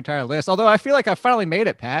get through your entire list. Although I feel like I finally made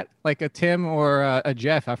it, Pat. Like a Tim or a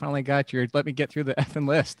Jeff. I finally got let me get through the effing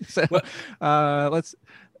list. So let's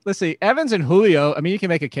see. Evans and Julio, I mean, you can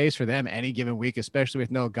make a case for them any given week, especially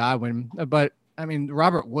with no Godwin. But I mean,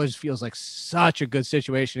 Robert Woods feels like such a good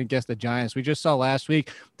situation against the Giants. We just saw last week,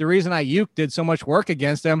 the reason Ayuk did so much work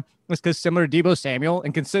against him was because similar to Deebo Samuel,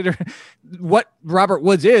 and consider what Robert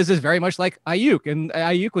Woods is very much like Ayuk. And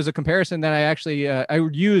Ayuk was a comparison that I actually, I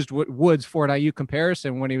used Woods for an Ayuk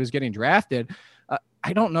comparison when he was getting drafted.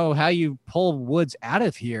 I don't know how you pull Woods out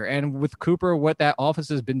of here. And with Cooper, what that offense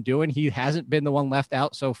has been doing, he hasn't been the one left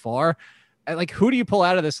out so far. like, who do you pull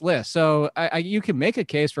out of this list? So you can make a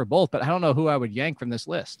case for both, but I don't know who I would yank from this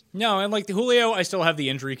list. No, and like the Julio, I still have the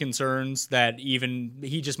injury concerns that even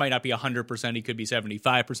he just might not be 100%. He could be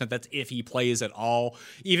 75%. That's if he plays at all.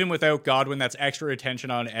 Even without Godwin, that's extra attention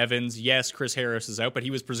on Evans. Yes, Chris Harris is out, but he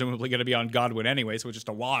was presumably going to be on Godwin anyway, so it's just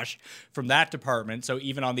a wash from that department. So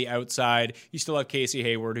even on the outside, you still have Casey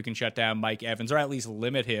Hayward who can shut down Mike Evans or at least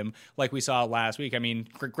limit him like we saw last week. I mean,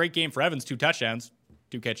 great game for Evans, 2 touchdowns.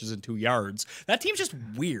 2 catches and 2 yards. That team's just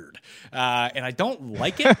weird. And I don't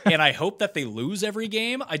like it. And I hope that they lose every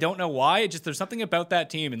game. I don't know why. There's something about that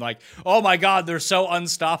team and like, oh my God, they're so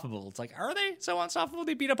unstoppable. It's like, are they so unstoppable?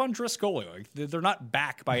 They beat up on Driscoll. Like, they're not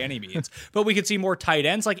back by any means. But we could see more tight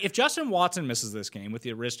ends. Like if Justin Watson misses this game with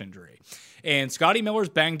the wrist injury and Scotty Miller's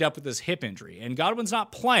banged up with this hip injury and Godwin's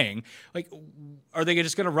not playing, like, are they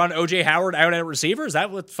just going to run O.J. Howard out at receiver? Is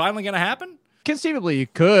that what's finally going to happen? Conceivably, you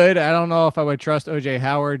could. I don't know if I would trust O.J.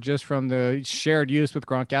 Howard just from the shared use with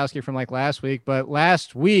Gronkowski from like last week. But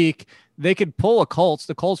last week, they could pull a Colts.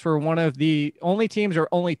 The Colts were one of the only teams, or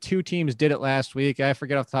only 2 teams did it last week. I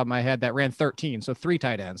forget off the top of my head, that ran 13, so 3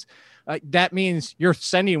 tight ends. That means you're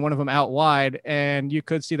sending one of them out wide, and you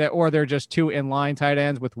could see that, or they're just 2 inline tight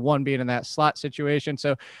ends with one being in that slot situation.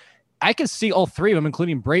 So I can see all 3 of them,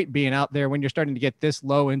 including Brate, being out there when you're starting to get this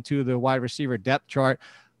low into the wide receiver depth chart.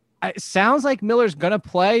 It sounds like Miller's going to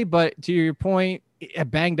play, but to your point, a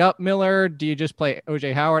banged up Miller, do you just play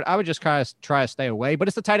O.J. Howard? I would just kind of try to stay away, but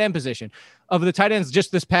it's the tight end position. Of the tight ends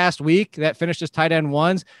just this past week that finished as tight end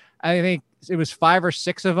ones, I think it was 5 or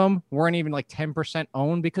 6 of them weren't even like 10%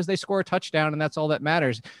 owned because they score a touchdown, and that's all that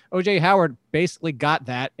matters. O.J. Howard basically got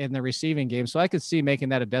that in the receiving game, so I could see making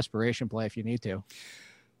that a desperation play if you need to.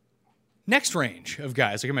 Next range of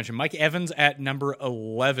guys, like I mentioned, Mike Evans at number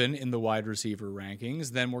 11 in the wide receiver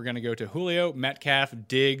rankings. Then we're going to go to Julio, Metcalf,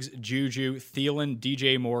 Diggs, Juju, Thielen,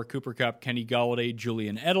 DJ Moore, Cooper Kupp, Kenny Golladay,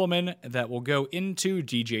 Julian Edelman. That will go into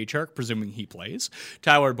DJ Chark, presuming he plays.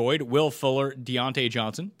 Tyler Boyd, Will Fuller, Deontay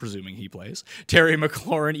Johnson, presuming he plays. Terry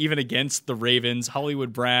McLaurin, even against the Ravens.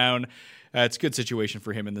 Hollywood Brown. It's a good situation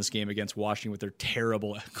for him in this game against Washington with their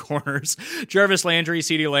terrible corners. Jarvis Landry,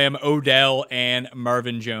 CeeDee Lamb, Odell, and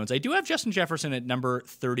Marvin Jones. I do have Justin Jefferson at number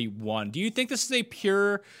 31. Do you think this is a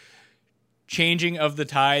pure changing of the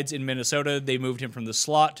tides in Minnesota? They moved him from the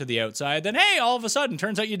slot to the outside. Then, hey, all of a sudden,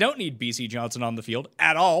 turns out you don't need BC Johnson on the field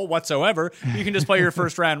at all whatsoever. You can just play your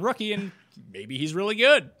first-round rookie, and maybe he's really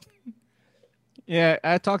good. Yeah,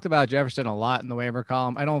 I talked about Jefferson a lot in the waiver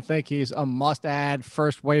column. I don't think he's a must-add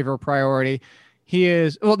first waiver priority. He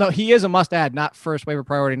is a must-add, not first waiver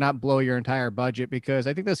priority, not blow your entire budget, because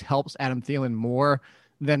I think this helps Adam Thielen more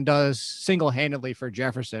than does single-handedly for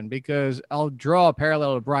Jefferson, because I'll draw a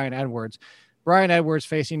parallel to Bryan Edwards. Bryan Edwards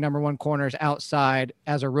facing number 1 corners outside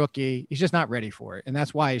as a rookie, he's just not ready for it, and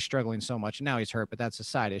that's why he's struggling so much. Now he's hurt, but that's a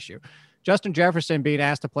side issue. Justin Jefferson being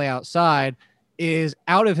asked to play outside is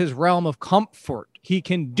out of his realm of comfort. He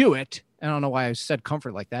can do it. I don't know why I said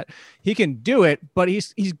comfort like that. He can do it, but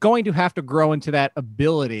he's going to have to grow into that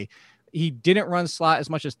ability. He didn't run slot as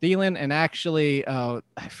much as Thielen, and actually, I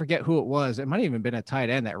forget who it was. It might have even been a tight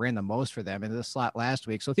end that ran the most for them in the slot last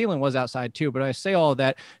week. So Thielen was outside too, but I say all of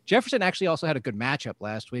that. Jefferson actually also had a good matchup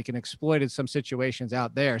last week and exploited some situations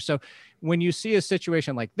out there. So when you see a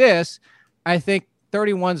situation like this, I think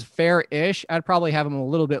 31's fair-ish. I'd probably have him a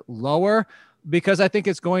little bit lower, because I think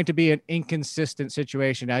it's going to be an inconsistent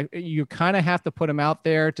situation. You kind of have to put him out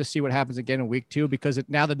there to see what happens again in week 2, because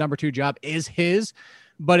now the number 2 job is his,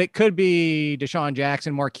 but it could be Deshaun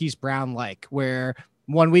Jackson, Marquise Brown-like, where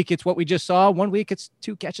one week it's what we just saw, one week it's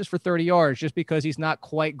 2 catches for 30 yards, just because he's not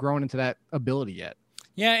quite grown into that ability yet.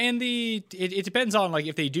 Yeah, and it depends on, like,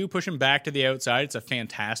 if they do push him back to the outside, it's a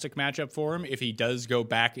fantastic matchup for him. If he does go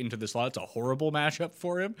back into the slot, it's a horrible matchup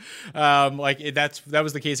for him. That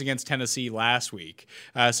was the case against Tennessee last week.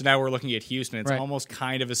 So now we're looking at Houston. It's almost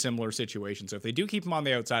kind of a similar situation. So if they do keep him on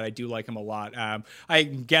the outside, I do like him a lot.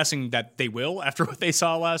 I'm guessing that they will after what they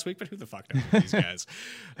saw last week, but who the fuck knows these guys?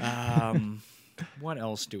 What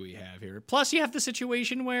else do we have here? Plus, you have the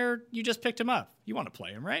situation where you just picked him up. You want to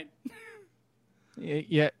play him, right?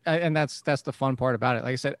 Yeah, and that's the fun part about it.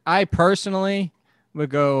 Like I said, I personally would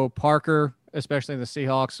go Parker, especially in the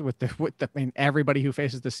Seahawks, with everybody who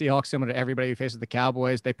faces the Seahawks, similar to everybody who faces the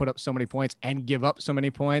Cowboys. They put up so many points and give up so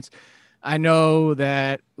many points. I know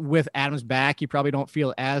that with Adams back, you probably don't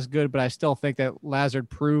feel as good, but I still think that Lazard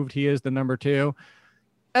proved he is the number 2.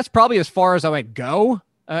 That's probably as far as I might go,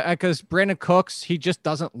 because Brandon Cooks, he just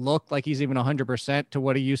doesn't look like he's even 100% to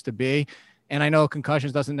what he used to be. And I know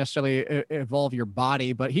concussions doesn't necessarily evolve your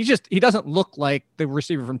body, but he doesn't look like the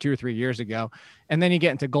receiver from 2 or 3 years ago. And then you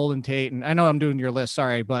get into Golden Tate, and I know I'm doing your list,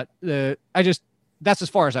 sorry, but that's as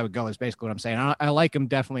far as I would go is basically what I'm saying. I like him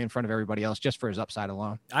definitely in front of everybody else just for his upside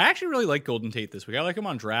alone. I actually really like Golden Tate this week. I like him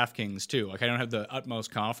on DraftKings too. Like I don't have the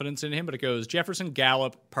utmost confidence in him, but it goes Jefferson,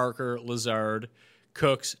 Gallup, Parker, Lazard,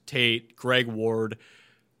 Cooks, Tate, Greg Ward,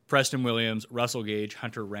 Preston Williams, Russell Gage,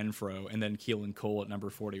 Hunter Renfrow, and then Keelan Cole at number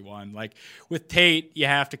 41. Like with Tate, you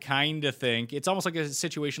have to kind of think it's almost like a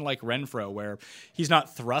situation like Renfrow where he's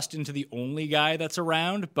not thrust into the only guy that's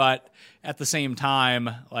around, but at the same time,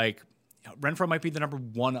 like Renfrow might be the number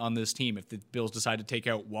one on this team. If the Bills decide to take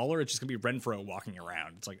out Waller, it's just going to be Renfrow walking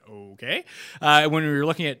around. It's like, okay. When we were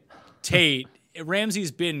looking at Tate,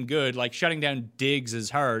 Ramsey's been good. Like shutting down Diggs is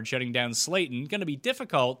hard. Shutting down Slayton going to be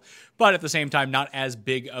difficult, but at the same time, not as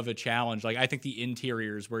big of a challenge. Like I think the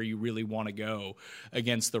interior is where you really want to go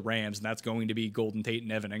against the Rams, and that's going to be Golden Tate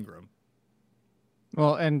and Evan Ingram.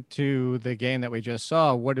 Well, and to the game that we just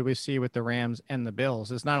saw, what did we see with the Rams and the Bills?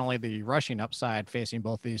 It's not only the rushing upside facing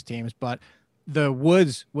both these teams, but the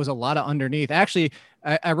Woods was a lot of underneath. Actually,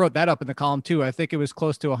 I wrote that up in the column too. I think it was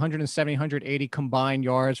close to 170, 180 combined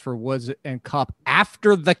yards for Woods and Kupp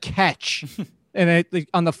after the catch. And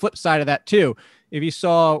on the flip side of that too, if you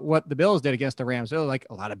saw what the Bills did against the Rams, it was like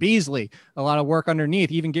a lot of Beasley, a lot of work underneath,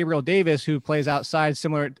 even Gabriel Davis, who plays outside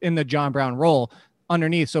similar in the John Brown role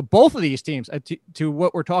underneath. So both of these teams to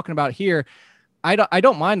what we're talking about here, I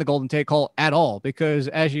don't mind the Golden Tate call at all, because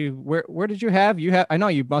as where did you have, I know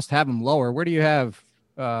you must have him lower. Where do you have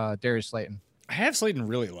Darius Slayton? I have Slayton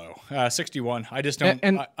really low, 61. I just don't,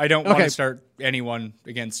 I don't want to start anyone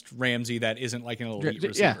against Ramsey that isn't like an elite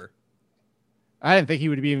receiver. Yeah. I didn't think he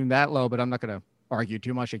would be even that low, but I'm not going to argue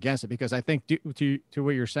too much against it, because I think to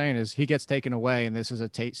what you're saying is he gets taken away and this is a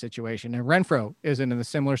Tate situation, and Renfrow isn't in a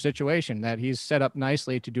similar situation, that he's set up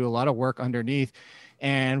nicely to do a lot of work underneath.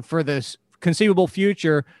 And for this conceivable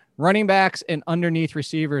future, running backs and underneath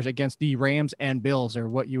receivers against the Rams and Bills are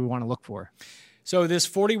what you want to look for. So this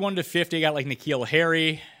 41-50 got like N'Keal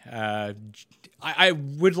Harry. I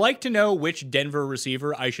would like to know which Denver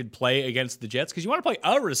receiver I should play against the Jets, because you want to play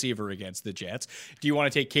a receiver against the Jets. Do you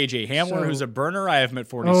want to take KJ Hamler, who's a burner? I have him at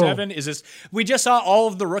 47. Is this? We just saw all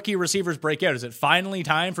of the rookie receivers break out. Is it finally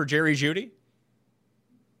time for Jerry Jeudy?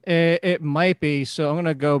 It might be. So I'm going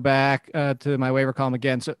to go back to my waiver column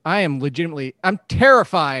again. So I'm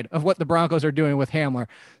terrified of what the Broncos are doing with Hamler.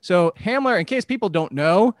 So Hamler, in case people don't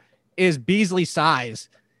know, is Beasley size.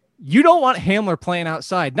 You don't want Hamler playing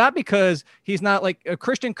outside, not because he's not like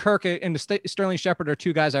Christian Kirk and Sterling Shepard are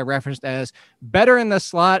two guys I referenced as better in the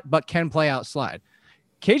slot, but can play outside.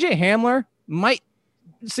 KJ Hamler might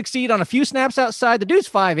succeed on a few snaps outside. The dude's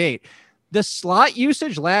 5'8". The slot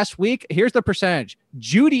usage last week, here's the percentage.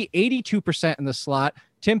 Jeudy, 82% in the slot.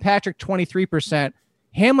 Tim Patrick, 23%.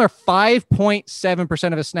 Hamler,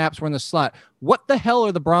 5.7% of his snaps were in the slot. What the hell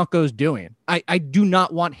are the Broncos doing? I do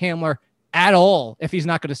not want Hamler at all if he's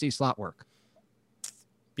not going to see slot work.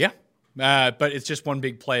 Yeah, but it's just one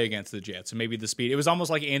big play against the Jets, and maybe the speed. It was almost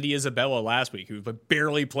like Andy Isabella last week, who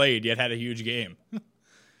barely played yet had a huge game.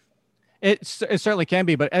 It certainly can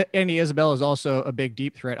be, but Andy Isabella is also a big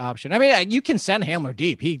deep threat option. I mean, you can send Hamler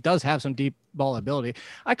deep. He does have some deep ball ability.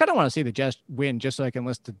 I kind of want to see the Jets win just so I can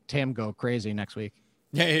listen to Tim go crazy next week.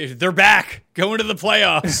 Yeah, they're back, going to the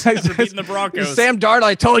playoffs after beating the Broncos. Sam Darnold,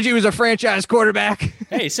 I told you he was a franchise quarterback.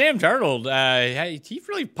 Hey, Sam Darnold, he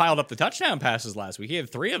really piled up the touchdown passes last week. He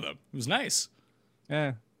had 3 of them. It was nice.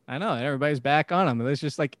 Yeah, I know. Everybody's back on him. It's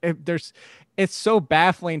just like it's so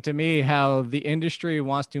baffling to me how the industry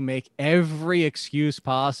wants to make every excuse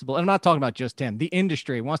possible. And I'm not talking about just him. The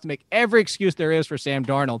industry wants to make every excuse there is for Sam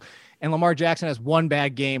Darnold. And Lamar Jackson has one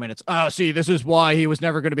bad game, and it's, this is why he was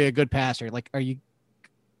never going to be a good passer. Like,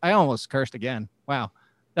 I almost cursed again. Wow.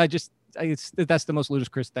 That's the most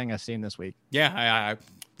ludicrous thing I've seen this week. Yeah, I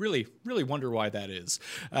really, really wonder why that is.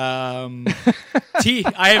 I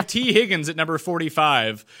have T. Higgins at number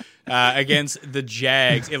 45 against the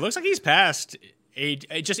Jags. It looks like he's past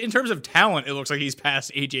just in terms of talent, it looks like he's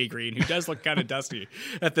past AJ Green, who does look kind of dusty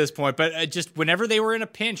at this point. But just whenever they were in a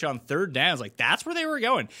pinch on third downs, like that's where they were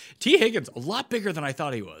going. T. Higgins, a lot bigger than I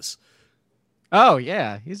thought he was. Oh,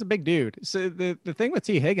 yeah. He's a big dude. So the thing with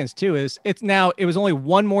T. Higgins, too, is it was only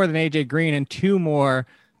 1 more than A.J. Green and 2 more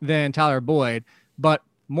than Tyler Boyd, but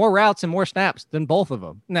more routes and more snaps than both of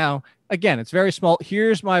them. Now, again, it's very small.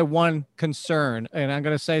 Here's my one concern, and I'm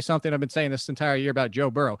going to say something I've been saying this entire year about Joe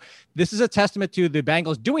Burrow. This is a testament to the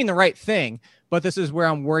Bengals doing the right thing, But this is where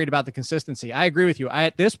I'm worried about the consistency. I agree with you.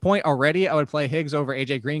 At this point already, I would play Higgs over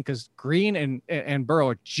AJ Green because Green and Burrow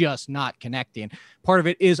are just not connecting. Part of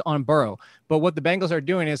it is on Burrow. But what the Bengals are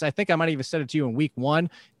doing is, I think I might even said it to you in week 1,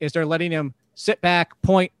 is they're letting him sit back,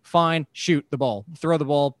 point, find, shoot the ball, throw the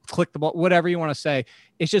ball, click the ball, whatever you want to say.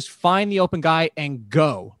 It's just find the open guy and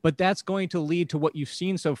go. But that's going to lead to what you've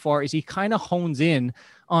seen so far is he kind of hones in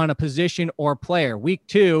on a position or player. Week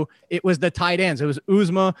 2, it was the tight ends. It was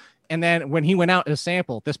Uzma. And then when he went out as a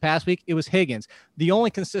sample this past week, it was Higgins. The only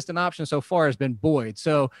consistent option so far has been Boyd.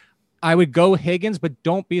 So I would go Higgins, but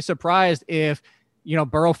don't be surprised if,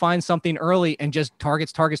 Burrow finds something early and just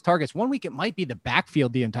targets. 1 week, it might be the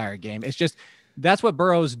backfield the entire game. It's just, that's what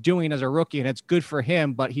Burrow's doing as a rookie, and it's good for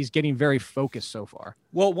him, but he's getting very focused so far.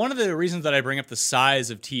 Well, one of the reasons that I bring up the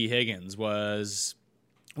size of T. Higgins was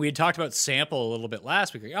we had talked about Sample a little bit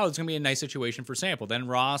last week. Like, it's going to be a nice situation for Sample. Then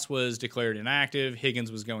Ross was declared inactive. Higgins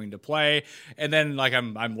was going to play. And then,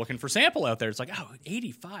 I'm looking for Sample out there. It's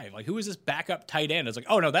 85. Who is this backup tight end? It's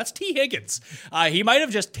oh, no, that's T. Higgins. He might have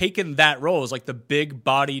just taken that role as, the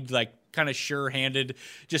big-bodied, kind of sure-handed,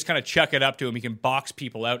 just kind of chuck it up to him. He can box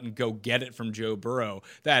people out and go get it from Joe Burrow.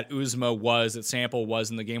 That Sample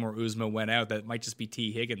was in the game where Uzma went out. That might just be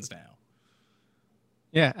T. Higgins now.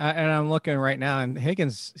 Yeah, and I'm looking right now, and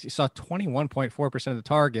Higgins saw 21.4% of the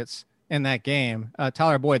targets in that game.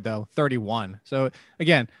 Tyler Boyd, though, 31. So,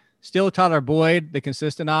 again, still Tyler Boyd, the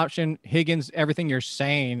consistent option. Higgins, everything you're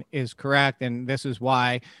saying is correct, and this is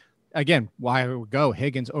why I would go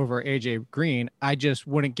Higgins over AJ Green. I just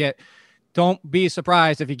wouldn't don't be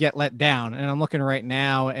surprised if you get let down. And I'm looking right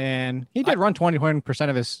now, and he did run 21%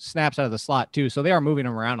 of his snaps out of the slot, too, so they are moving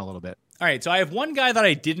him around a little bit. All right, so I have one guy that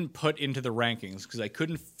I didn't put into the rankings because I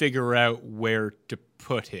couldn't figure out where to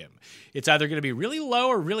put him. It's either going to be really low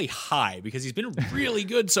or really high because he's been really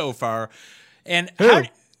good so far. And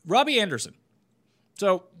Robbie Anderson.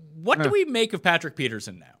 So what do we make of Patrick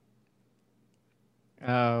Peterson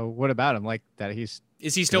now? What about him? That he's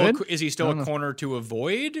is he still a corner to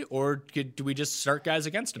avoid, or do we just start guys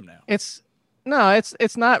against him now? It's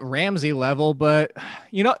not Ramsey level, but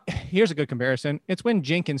here's a good comparison. It's when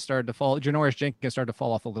Janoris Jenkins started to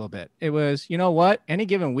fall off a little bit. It was, any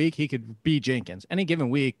given week he could be Jenkins. Any given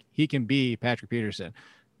week he can be Patrick Peterson,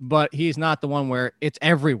 but he's not the one where it's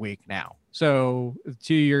every week now. So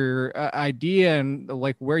to your idea and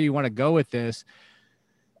where you want to go with this,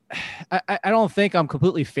 I don't think I'm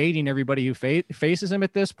completely fading everybody who faces him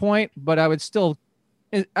at this point, but I would still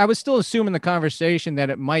assume in the conversation that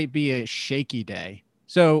it might be a shaky day.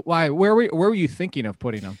 So where were you thinking of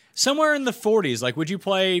putting him? Somewhere in the 40s. Would you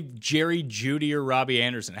play Jerry Jeudy or Robbie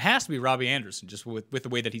Anderson? It has to be Robbie Anderson, just with the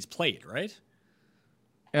way that he's played, right?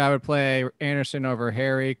 Yeah, I would play Anderson over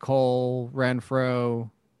Harry, Cole, Renfro.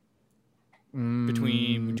 Would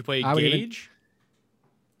you play Gage?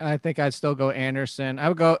 I think I'd still go Anderson. I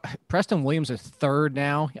would go Preston Williams is third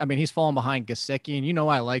now. I mean, he's fallen behind Gesicki, and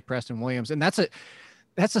I like Preston Williams, and that's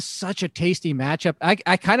such a tasty matchup.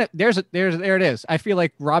 I kind of there it is. I feel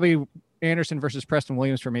like Robbie Anderson versus Preston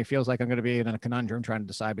Williams for me feels like I'm going to be in a conundrum trying to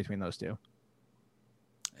decide between those two.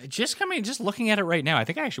 Just looking at it right now, I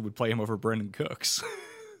think I actually would play him over Brendan Cooks.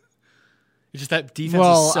 It's just that defense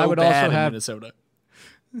is so bad in Minnesota.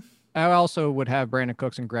 I also would have Brandon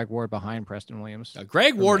Cooks and Greg Ward behind Preston Williams.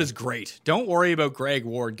 Greg Ward is great. Don't worry about Greg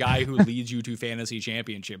Ward, guy who leads you to fantasy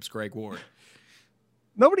championships. Greg Ward.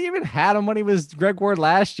 Nobody even had him when he was Greg Ward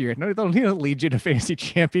last year. No, he don't lead you to fantasy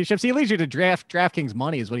championships. He leads you to DraftKings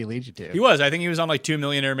money is what he leads you to. He was. I think he was on 2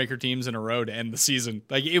 millionaire maker teams in a row to end the season.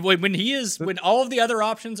 When all of the other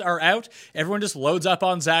options are out, everyone just loads up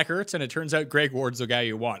on Zach Ertz, and it turns out Greg Ward's the guy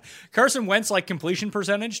you want. Carson Wentz, completion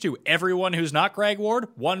percentage to everyone who's not Greg Ward,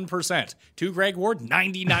 1%. To Greg Ward,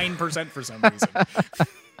 99% for some reason.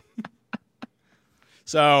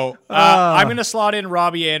 So I'm going to slot in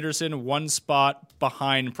Robbie Anderson one spot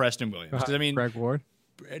behind Preston Williams. Greg Ward?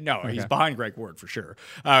 No, okay. He's behind Greg Ward for sure.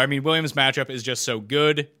 Williams' matchup is just so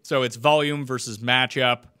good. So it's volume versus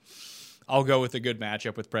matchup. I'll go with a good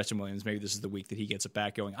matchup with Preston Williams. Maybe this is the week that he gets it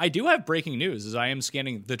back going. I do have breaking news as I am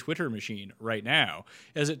scanning the Twitter machine right now.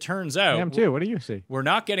 As it turns out, I am too. What do you see? We're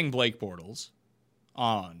not getting Blake Bortles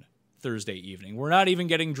on Thursday evening. We're not even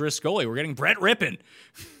getting Driscoll. We're getting Brett Rippon.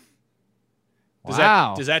 Does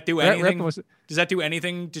that do anything? Does that do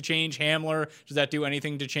anything to change Hamler? Does that do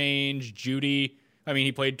anything to change Jeudy?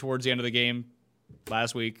 He played towards the end of the game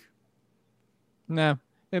last week. No,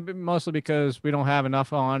 mostly because we don't have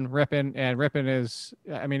enough on Rippon, and Rippon is.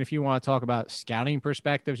 If you want to talk about scouting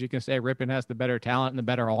perspectives, you can say Rippon has the better talent and the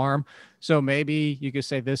better arm. So maybe you could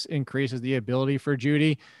say this increases the ability for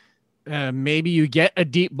Jeudy. Maybe you get a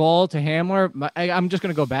deep ball to Hamler. I'm just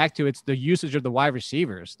going to go back to it's the usage of the wide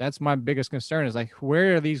receivers. That's my biggest concern is like,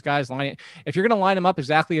 where are these guys lining? If you're going to line them up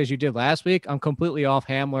exactly as you did last week, I'm completely off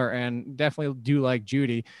Hamler and definitely do like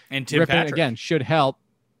Judy. And Tim Rippon, Patrick. again, should help.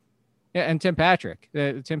 Yeah, and Tim Patrick.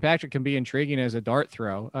 Tim Patrick can be intriguing as a dart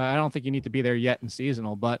throw. I don't think you need to be there yet in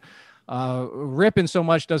seasonal, but Rippon so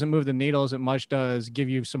much doesn't move the needle as it much does give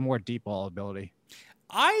you some more deep ball ability.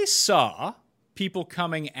 I saw people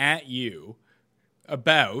coming at you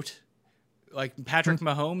about like Patrick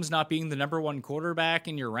Mahomes not being the number one quarterback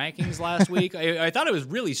in your rankings last week. I thought it was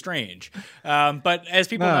really strange. But as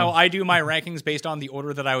people know, I do my rankings based on the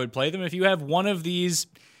order that I would play them. If you have one of these,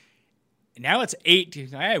 now it's 8.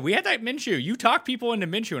 Hey, we had that Minshew. You talked people into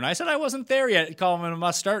Minshew, and I said I wasn't there yet. Call him a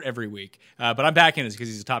must start every week. But I'm back in it because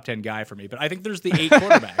he's a top 10 guy for me. But I think there's the 8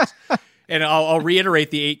 quarterbacks. And I'll reiterate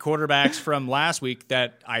the 8 quarterbacks from last week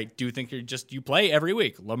that I do think you play every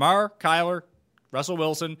week. Lamar, Kyler, Russell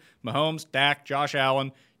Wilson, Mahomes, Dak, Josh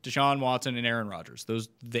Allen, Deshaun Watson, and Aaron Rodgers. Those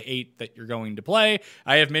are the 8 that you're going to play.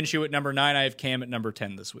 I have Minshew at number 9. I have Cam at number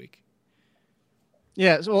 10 this week.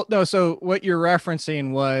 Yeah. So what you're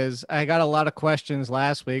referencing was I got a lot of questions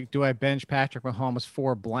last week. Do I bench Patrick Mahomes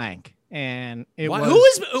for blank? And it was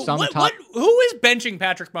who is benching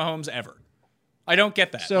Patrick Mahomes ever? I don't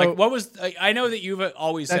get that. So, I know that you've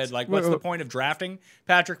always said, like, what's the point of drafting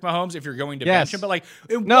Patrick Mahomes if you're going to yes. bench him? But, like,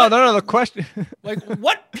 no, the question. Like,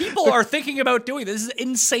 what people are thinking about doing? This is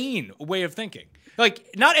insane way of thinking.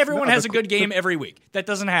 Like, not everyone has a good game every week. That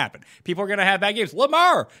doesn't happen. People are going to have bad games.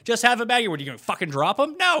 Lamar, just have a bad game. What, are you going to fucking drop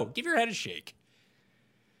him? No, give your head a shake.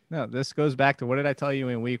 No, this goes back to what did I tell you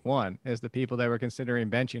in week 1 is the people that were considering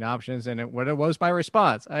benching options. And what it was my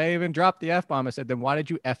response. I even dropped the F-bomb. I said, then why did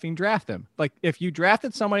you effing draft him? Like, if you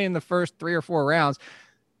drafted somebody in the first 3 or 4 rounds,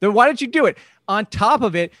 then why did you do it? On top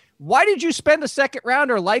of it, why did you spend a second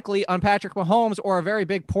rounder likely on Patrick Mahomes or a very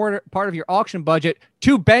big part of your auction budget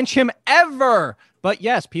to bench him ever? But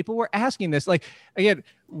yes, people were asking this. Like, again,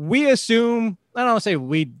 we assume, I don't want to say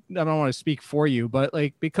I don't want to speak for you, but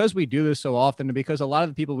like, because we do this so often and because a lot of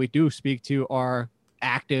the people we do speak to are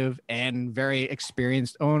active and very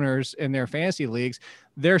experienced owners in their fantasy leagues,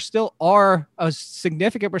 there still are a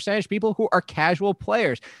significant percentage of people who are casual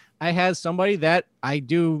players. I had somebody that I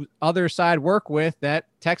do other side work with that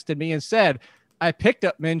texted me and said, I picked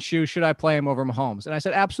up Minshew. Should I play him over Mahomes? And I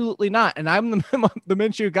said, absolutely not. And I'm the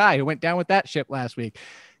Minshew guy who went down with that ship last week.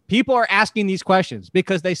 People are asking these questions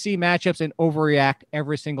because they see matchups and overreact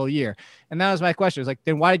every single year. And that was my question. It was like,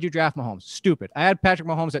 then why did you draft Mahomes? Stupid. I had Patrick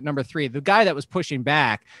Mahomes at number 3. The guy that was pushing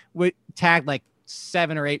back would tag like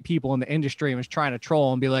 7 or 8 people in the industry and was trying to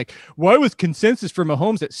troll and be like, why was consensus for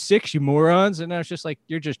Mahomes at 6, you morons? And I was just like,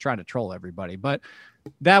 you're just trying to troll everybody. But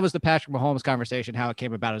that was the Patrick Mahomes conversation, how it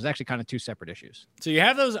came about. It was actually kind of 2 separate issues. So you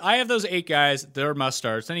have those. I have those 8 guys. They're must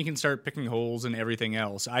starts. Then you can start picking holes and everything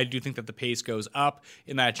else. I do think that the pace goes up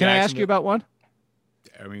in that. Can I ask you about one?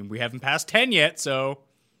 I mean, we haven't passed 10 yet, so.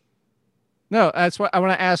 No, that's what I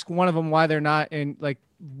want to ask one of them why they're not in. Like,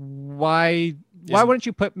 why wouldn't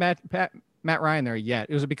you put Matt Ryan there yet?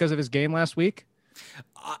 Was it because of his game last week?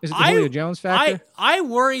 Is it the Julio Jones factor? I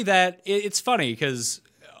worry that it's funny because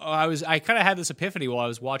I kind of had this epiphany while I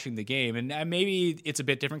was watching the game, and maybe it's a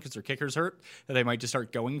bit different because their kicker's hurt, that they might just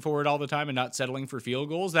start going for it all the time and not settling for field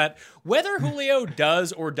goals, that whether Julio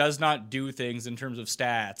does or does not do things in terms of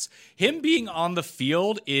stats, him being on the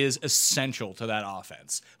field is essential to that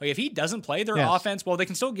offense. Like, if he doesn't play their offense, well, they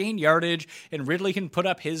can still gain yardage, and Ridley can put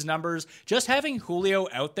up his numbers. Just having Julio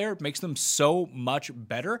out there makes them so much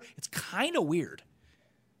better. It's kind of weird.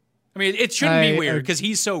 I mean, it shouldn't be weird because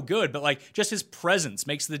he's so good, but like just his presence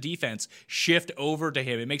makes the defense shift over to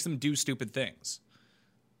him. It makes them do stupid things.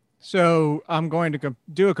 So I'm going to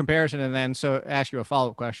do a comparison and then ask you a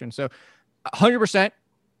follow-up question. So 100%,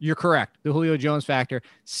 you're correct. The Julio Jones factor,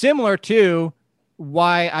 similar to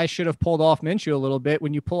why I should have pulled off Minshew a little bit.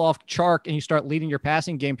 When you pull off Chark and you start leading your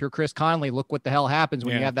passing game through Chris Conley, look what the hell happens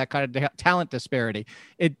when you have that kind of talent disparity.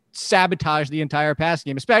 It sabotaged the entire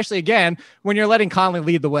passing game, especially, again, when you're letting Conley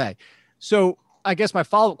lead the way. So I guess my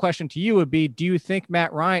follow-up question to you would be, do you think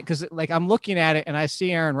Matt Ryan, because like I'm looking at it and I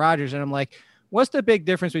see Aaron Rodgers and I'm like, what's the big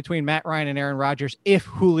difference between Matt Ryan and Aaron Rodgers if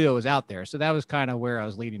Julio is out there? So that was kind of where I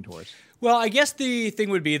was leading towards. Well, I guess the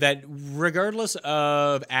thing would be that regardless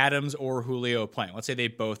of Adams or Julio playing, let's say they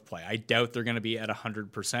both play, I doubt they're going to be at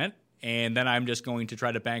 100%. And then I'm just going to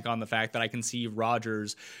try to bank on the fact that I can see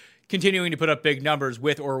Rodgers continuing to put up big numbers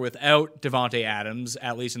with or without Devontae Adams,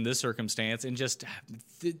 at least in this circumstance. And just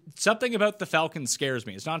something about the Falcons scares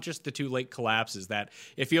me. It's not just the 2 late collapses that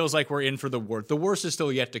it feels like we're in for the worst. The worst is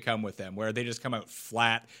still yet to come with them, where they just come out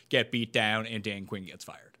flat, get beat down, and Dan Quinn gets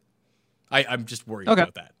fired. I'm just worried Okay.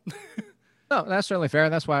 about that. No, that's certainly fair.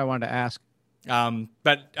 That's why I wanted to ask.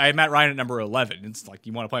 But I have Matt Ryan at number 11. It's like,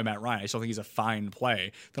 you want to play Matt Ryan. I still think he's a fine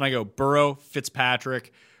play. Then I go Burrow,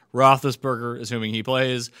 Fitzpatrick, Roethlisberger, assuming he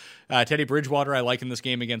plays. Teddy Bridgewater, I like in this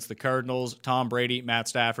game against the Cardinals. Tom Brady, Matt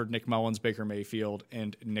Stafford, Nick Mullins, Baker Mayfield,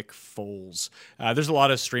 and Nick Foles. There's a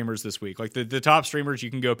lot of streamers this week. Like the top streamers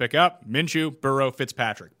you can go pick up: Minshew, Burrow,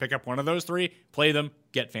 Fitzpatrick. Pick up one of those three, play them,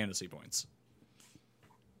 get fantasy points.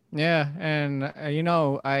 Yeah, and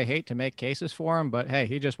I hate to make cases for him, but hey,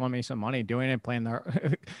 he just won me some money doing it, playing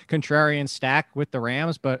the contrarian stack with the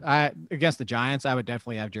Rams. But against the Giants, I would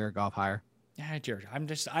definitely have Jared Goff higher. Yeah, Jared.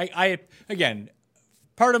 Again,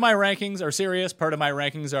 part of my rankings are serious. Part of my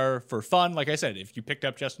rankings are for fun. Like I said, if you picked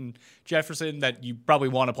up Justin Jefferson, that you probably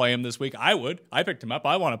want to play him this week, I would. I picked him up.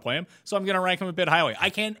 I want to play him, so I'm going to rank him a bit highly. I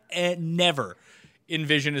can never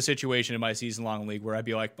envision a situation in my season-long league where I'd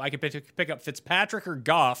be like, I could pick up Fitzpatrick or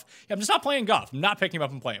Goff. I'm just not playing Goff. I'm not picking him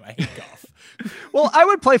up and playing him. I hate Goff. Well, I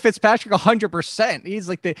would play Fitzpatrick 100%. He's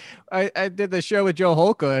like I did the show with Joe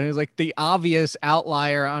Holka, and he's like the obvious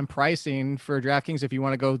outlier on pricing for DraftKings if you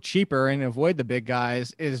want to go cheaper and avoid the big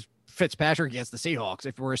guys is Fitzpatrick against the Seahawks.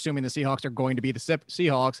 If we're assuming the Seahawks are going to be the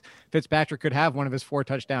Seahawks, Fitzpatrick could have one of his 4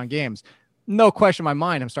 touchdown games. No question in my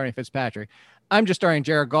mind, I'm starting Fitzpatrick. I'm just starting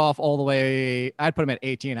Jared Goff all the way. I'd put him at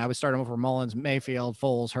 18. I would start him over Mullins, Mayfield,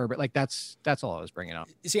 Foles, Herbert. Like that's all I was bringing up.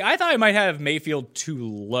 See, I thought I might have Mayfield too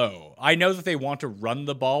low. I know that they want to run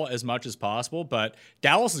the ball as much as possible, but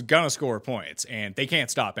Dallas is going to score points, and they can't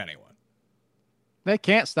stop anyone. They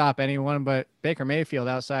can't stop anyone, but Baker Mayfield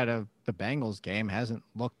outside of the Bengals game hasn't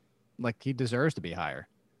looked like he deserves to be higher.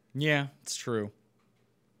 Yeah, it's true.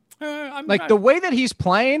 The way that he's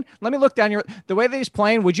playing, let me look down the way that he's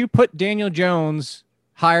playing, would you put Daniel Jones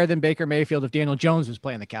higher than Baker Mayfield if Daniel Jones was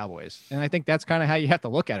playing the Cowboys? And I think that's kind of how you have to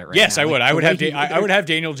look at it right yes, now. I would. Like, I would have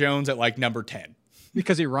Daniel Jones at like number 10.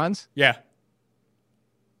 Because he runs? Yeah.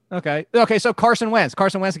 Okay, so Carson Wentz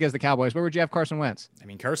against the Cowboys. Where would you have Carson Wentz? I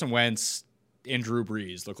mean, Carson Wentz and Drew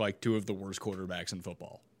Brees look like two of the worst quarterbacks in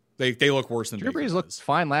football. They look worse than Drew Baker Brees does. looked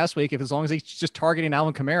fine last week. As long as he's just targeting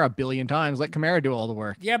Alvin Kamara a billion times, let Kamara do all the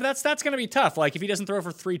work. Yeah, but that's going to be tough. Like if he doesn't throw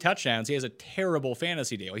for 3 touchdowns, he has a terrible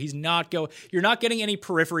fantasy deal. You're not getting any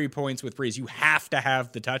periphery points with Brees. You have to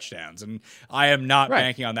have the touchdowns, and I am not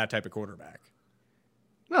banking on that type of quarterback.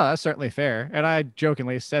 No, that's certainly fair. And I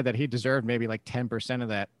jokingly said that he deserved maybe like 10% of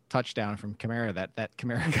that touchdown from Kamara that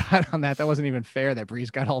Kamara got on that. That wasn't even fair that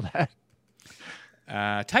Brees got all that.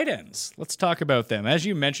 Tight ends. Let's talk about them. As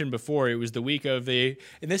you mentioned before, it was the week of this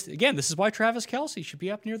is why Travis Kelce should be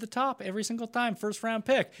up near the top every single time. First round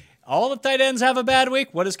pick. All the tight ends have a bad week.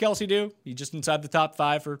 What does Kelce do? He's just inside the top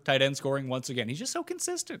 5 for tight end scoring once again. He's just so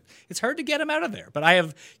consistent. It's hard to get him out of there. But I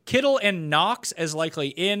have Kittle and Knox as likely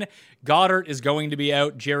in. Goddard is going to be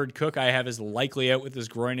out. Jared Cook I have as likely out with his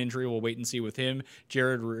groin injury. We'll wait and see with him.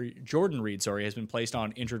 Jordan Reed, has been placed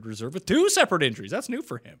on injured reserve with 2 separate injuries. That's new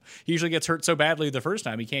for him. He usually gets hurt so badly the first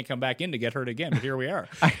time he can't come back in to get hurt again. But here we are.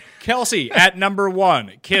 Kelce at number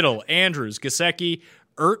 1. Kittle, Andrews, Gesicki,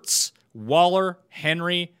 Ertz, Waller,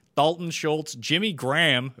 Henry, Dalton Schultz, Jimmy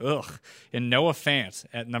Graham, and Noah Fant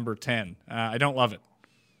at number 10. I don't love it.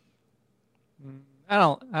 I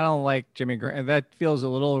don't like Jimmy Graham. That feels a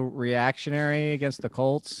little reactionary against the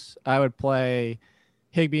Colts. I would play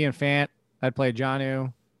Higbee and Fant. I'd play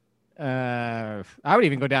Jonnu. I would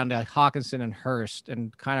even go down to Hawkinson and Hurst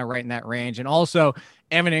and kind of right in that range. And also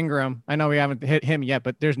Evan Ingram. I know we haven't hit him yet,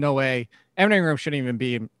 but there's no way Evan Ingram shouldn't even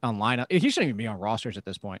be on lineup. He shouldn't even be on rosters at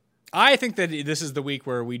this point. I think that this is the week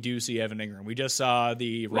where we do see Evan Ingram. We just saw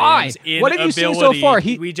the Rams' inability. What have you seen so far?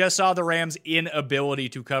 We just saw the Rams' inability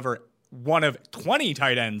to cover one of 20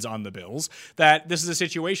 tight ends on the Bills. That this is a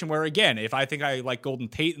situation where, again, if I think I like Golden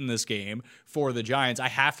Tate in this game for the Giants, I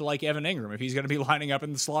have to like Evan Ingram if he's going to be lining up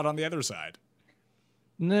in the slot on the other side.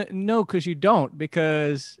 No, because you don't.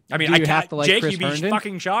 Because I mean, you have to like Jake, Chris you'd be Herndon?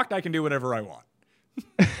 fucking shocked. I can do whatever I want.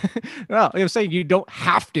 No, I'm saying you don't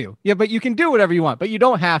have to. Yeah, but you can do whatever you want, but you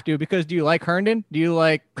don't have to because do you like Herndon? Do you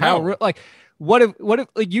like Kyle? No. Like, what if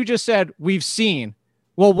like you just said we've seen?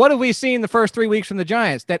 Well, what have we seen the first 3 weeks from the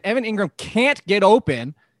Giants? That Evan Ingram can't get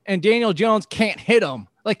open and Daniel Jones can't hit him.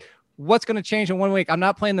 Like, what's going to change in 1 week? I'm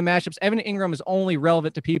not playing the matchups. Evan Ingram is only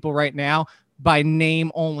relevant to people right now by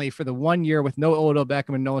name only for the 1 year with no Odell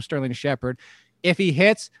Beckham and no Sterling Shepard. If he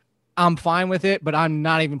hits, I'm fine with it, but I'm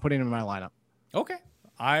not even putting him in my lineup. Okay.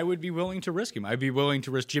 I would be willing to risk him. I'd be willing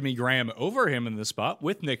to risk Jimmy Graham over him in this spot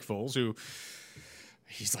with Nick Foles, who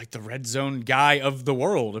He's like the red zone guy of the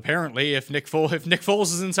world, apparently. If Nick Foles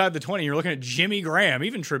is inside the 20, you're looking at Jimmy Graham.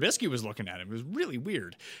 Even Trubisky was looking at him. It was really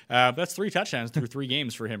weird. That's 3 touchdowns through 3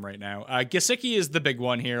 games for him right now. Gesicki is the big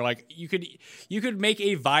one here. Like you could make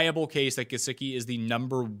a viable case that Gesicki is the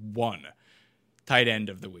number 1 tight end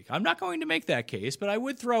of the week. I'm not going to make that case, but I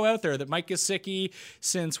would throw out there that Mike Gesicki,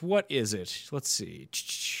 since what is it? Let's see.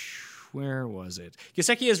 Where was it?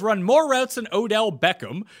 Gesicki has run more routes than Odell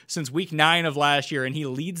Beckham since week 9 of last year, and he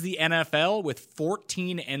leads the NFL with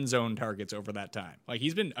 14 end zone targets over that time. Like,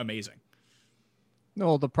 he's been amazing.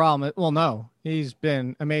 Well, the problem is, no, he's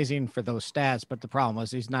been amazing for those stats, but the problem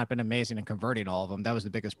was he's not been amazing in converting all of them. That was the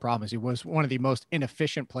biggest problem, is he was one of the most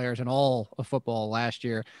inefficient players in all of football last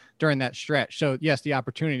year during that stretch. So, yes, the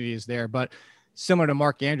opportunity is there, but similar to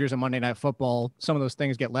Mark Andrews on Monday Night Football, some of those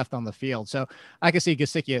things get left on the field. So I can see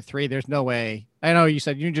Gesicki at 3. There's no way. I know you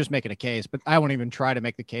said you're just making a case, but I won't even try to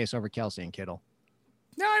make the case over Kelsey and Kittle.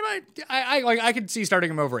 No, I could see starting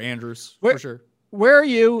him over Andrews for sure. Where are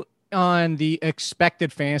you on the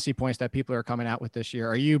expected fantasy points that people are coming out with this year?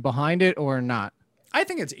 Are you behind it or not? I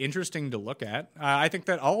think it's interesting to look at. I think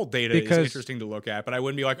that all data is interesting to look at, but I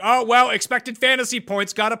wouldn't be like, oh, well, expected fantasy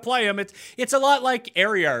points, got to play them. It's a lot like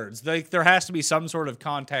air yards. Like, there has to be some sort of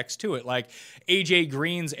context to it. Like AJ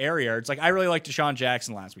Green's air yards. Like, I really liked Deshaun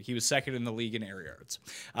Jackson last week. He was 2nd in the league in air yards.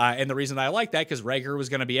 And the reason I like that, because Reagor was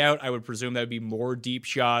going to be out, I would presume that would be more deep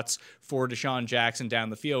shots for Deshaun Jackson down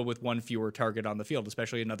the field with 1 fewer target on the field,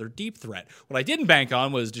 especially another deep threat. What I didn't bank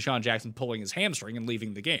on was Deshaun Jackson pulling his hamstring and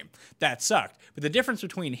leaving the game. That sucked. But the difference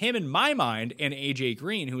between him, in my mind, and AJ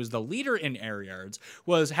Green, who is the leader in air yards,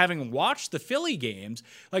 was having watched the Philly games,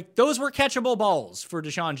 like, those were catchable balls for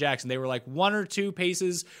Deshaun Jackson. They were like 1 or 2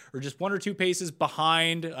 paces, or just 1 or 2 paces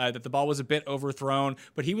behind, that the ball was a bit overthrown,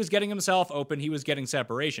 but he was getting himself open. He was getting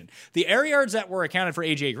separation. The air yards that were accounted for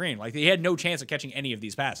AJ Green, like, he had no chance of catching any of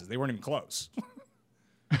these passes. They weren't even close.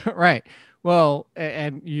 Right. Well,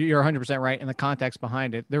 and you're 100% right in the context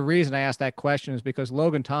behind it. The reason I asked that question is because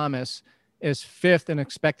Logan Thomas is 5th in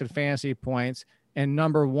expected fantasy points and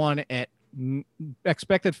number 1 at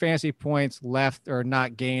expected fantasy points left or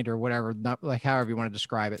not gained or whatever, not like however you want to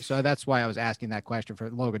describe it. So that's why I was asking that question for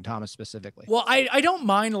Logan Thomas specifically. Well, I don't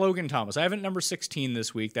mind Logan Thomas. I have it number 16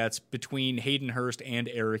 this week. That's between Hayden Hurst and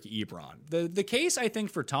Eric Ebron. The case, I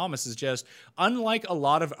think, for Thomas is just, unlike a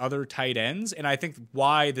lot of other tight ends, and I think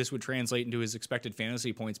why this would translate into his expected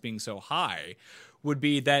fantasy points being so high, would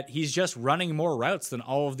be that he's just running more routes than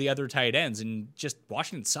all of the other tight ends, and just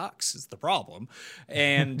Washington sucks is the problem.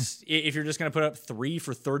 And if you're just going to put up 3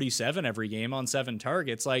 for 37 every game on 7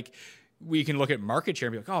 targets, like, we can look at market share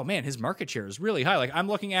and be like, oh man, his market share is really high. Like, I'm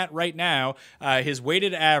looking at right now, his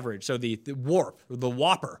weighted average. So the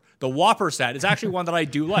Whopper stat is actually one that I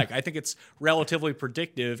do like. I think it's relatively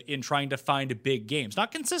predictive in trying to find big games,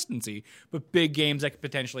 not consistency, but big games that could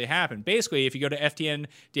potentially happen. Basically, if you go to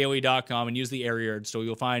ftndaily.com and use the air yards tool,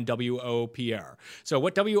 you'll find WOPR. So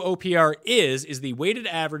what WOPR is the weighted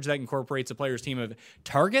average that incorporates a player's team of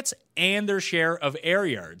targets and their share of air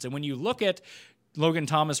yards. And when you look at Logan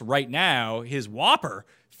Thomas right now, his Whopper,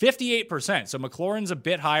 58%. So McLaurin's a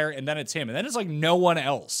bit higher, and then it's him. And then it's like no one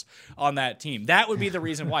else on that team. That would be the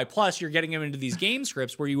reason why. Plus, you're getting him into these game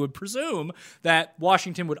scripts where you would presume that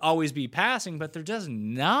Washington would always be passing, but they're just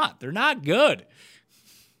not. They're not good.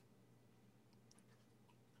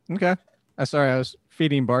 Okay. Sorry, I was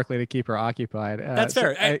feeding Barkley to keep her occupied. That's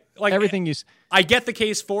fair. I get the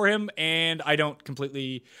case for him, and I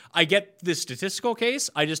get the statistical case.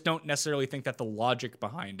 I just don't necessarily think that the logic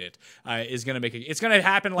behind it is going to make it. It's going to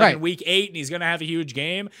happen in week 8, and he's going to have a huge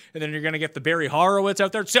game, and then you're going to get the Barry Horowitz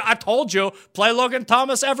out there. So I told you, play Logan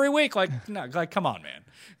Thomas every week. Come on,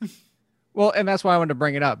 man. Well, and that's why I wanted to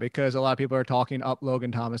bring it up, because a lot of people are talking up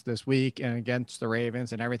Logan Thomas this week and against the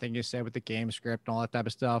Ravens and everything you said with the game script and all that type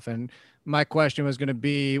of stuff. And my question was going to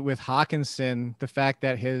be with Hawkinson, the fact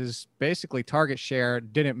that his basically target share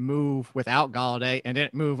didn't move without Golladay and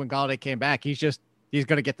didn't move when Golladay came back. He's going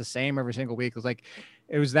to get the same every single week.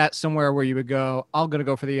 It was that somewhere where you would go, I'm going to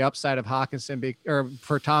go for the upside of Hawkinson or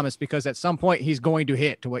for Thomas, because at some point he's going to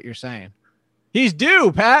hit, to what you're saying. He's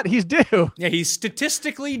due, Pat. He's due. Yeah, he's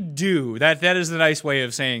statistically due. That is the nice way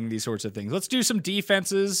of saying these sorts of things. Let's do some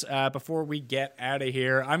defenses before we get out of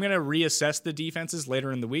here. I'm going to reassess the defenses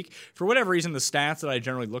later in the week. For whatever reason, the stats that I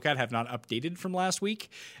generally look at have not updated from last week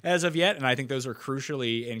as of yet, and I think those are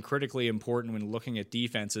crucially and critically important when looking at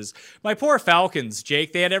defenses. My poor Falcons,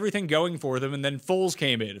 Jake, they had everything going for them, and then Foles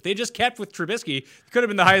came in. If they just kept with Trubisky, it could have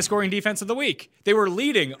been the highest scoring defense of the week. They were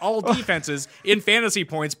leading all defenses in fantasy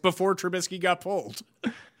points before Trubisky got pulled.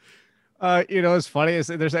 It's funny is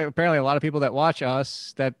there's apparently a lot of people that watch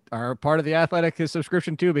us that are part of the Athletic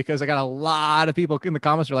subscription too, because I got a lot of people in the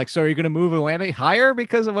comments are like, so are you going to move Atlanta higher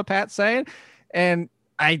because of what Pat's saying? And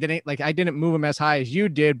I didn't move him as high as you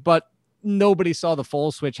did, but nobody saw the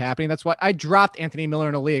Foles switch happening. That's why I dropped Anthony Miller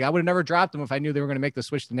in the league. I would have never dropped him if I knew they were going to make the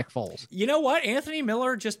switch to Nick Foles. You know what? Anthony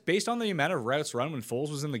Miller, just based on the amount of routes run when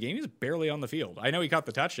Foles was in the game, he was barely on the field. I know he caught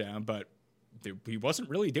the touchdown, but he wasn't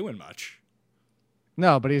really doing much.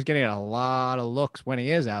 No, but he's getting a lot of looks when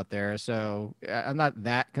he is out there. So I'm not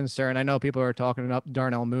that concerned. I know people are talking up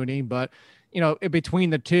Darnell Mooney, but between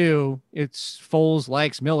the two, it's Foles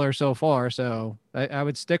likes Miller so far. So I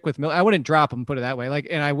would stick with Miller. I wouldn't drop him, put it that way.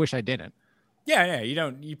 And I wish I didn't. Yeah,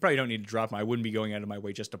 you probably don't need to drop him. I wouldn't be going out of my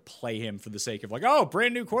way just to play him for the sake of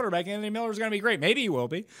brand new quarterback, Anthony Miller's going to be great. Maybe he will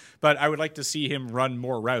be, but I would like to see him run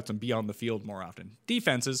more routes and be on the field more often.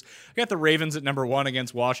 Defenses, I got the Ravens at number 1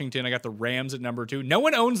 against Washington. I got the Rams at number 2. No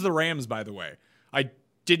one owns the Rams, by the way. I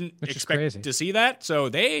didn't expect to see that. So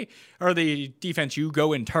they are the defense you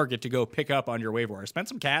go and target to go pick up on your waiver wire. Spend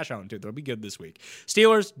some cash on it, too. They'll be good this week.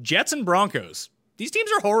 Steelers, Jets, and Broncos. These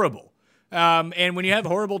teams are horrible. And when you have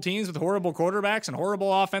horrible teams with horrible quarterbacks and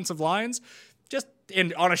horrible offensive lines,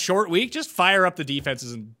 on a short week, just fire up the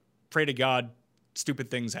defenses and pray to God stupid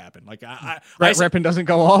things happen. Rippon doesn't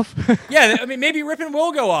go off. Yeah, I mean, maybe Rippon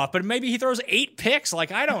will go off, but maybe he throws 8 picks.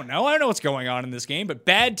 I don't know. I don't know what's going on in this game, but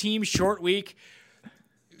bad teams, short week,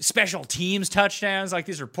 special teams touchdowns.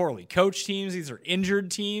 These are poorly coached teams. These are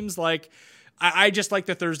injured teams. I just like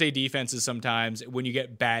the Thursday defenses sometimes when you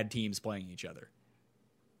get bad teams playing each other.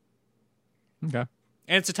 Okay.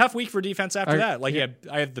 And it's a tough week for defense after that.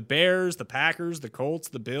 I have the Bears, the Packers, the Colts,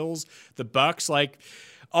 the Bills, the Bucks.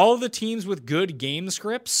 All the teams with good game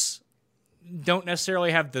scripts don't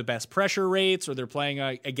necessarily have the best pressure rates, or they're playing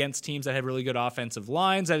against teams that have really good offensive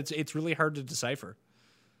lines. That it's really hard to decipher.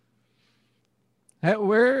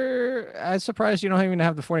 I'm surprised you don't even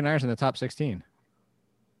have the 49ers in the top 16.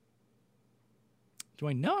 Do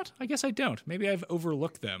I not? I guess I don't. Maybe I've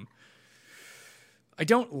overlooked them. I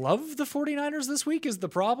don't love the 49ers this week is the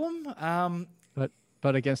problem.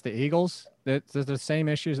 But against the Eagles, there's the same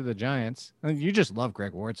issues as the Giants. I mean, you just love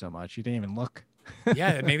Greg Ward so much. You didn't even look.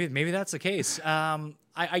 Yeah, maybe that's the case.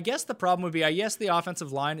 I guess the problem would be, the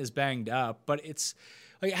offensive line is banged up, but it's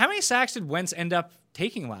how many sacks did Wentz end up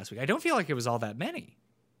taking last week? I don't feel like it was all that many.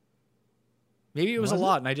 Maybe it was a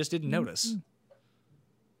lot, and I just didn't notice.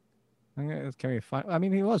 Can we find? I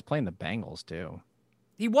mean, he was playing the Bengals too.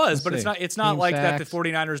 He was, but it's not like sacks. that the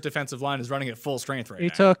 49ers defensive line is running at full strength right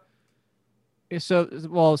now. So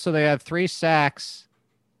they have 3 sacks,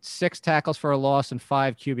 6 tackles for a loss, and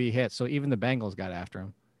 5 QB hits. So even the Bengals got after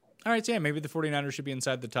him. All right, so maybe the 49ers should be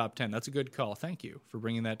inside the top 10. That's a good call. Thank you for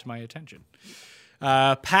bringing that to my attention.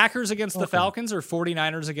 Packers against the Falcons or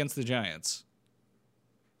 49ers against the Giants?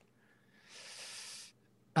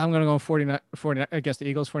 I'm going to go 49 against the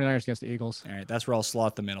Eagles, 49ers against the Eagles. All right, that's where I'll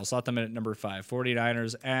slot them in. I'll slot them in at number 5.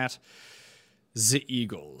 49ers at the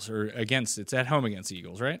Eagles, or it's at home against the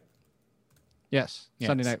Eagles, right? Yes,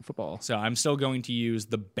 Sunday Night Football. So I'm still going to use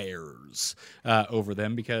the Bears over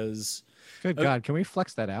them because... Good God, can we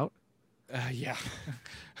flex that out? Yeah.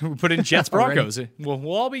 We put in Jets Broncos. We'll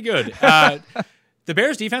all be good. The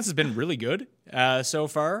Bears defense has been really good so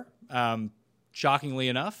far. Shockingly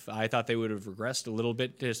enough, I thought they would have regressed a little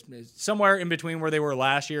bit, just somewhere in between where they were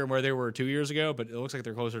last year and where they were 2 years ago, but it looks like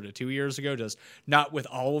they're closer to 2 years ago, just not with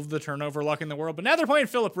all of the turnover luck in the world. But now they're playing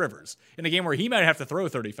Phillip Rivers in a game where he might have to throw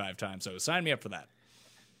 35 times, so sign me up for that.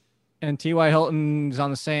 And T.Y. Hilton's on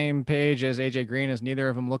the same page as A.J. Green, as neither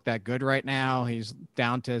of them look that good right now. He's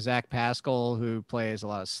down to Zach Pascal, who plays a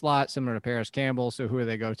lot of slot, similar to Paris Campbell. So who do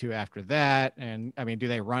they go to after that? And, I mean, do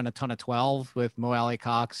they run a ton of 12 with Mo Alley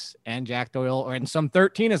Cox and Jack Doyle? Or in some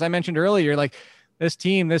 13, as I mentioned earlier, this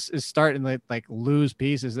team, this is starting to lose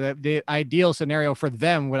pieces. The ideal scenario for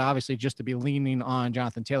them would obviously just to be leaning on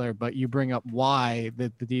Jonathan Taylor, but you bring up why the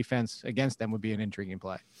defense against them would be an intriguing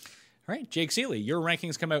play. All right, Jake Seeley, your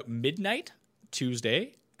rankings come out midnight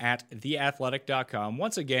Tuesday at theathletic.com.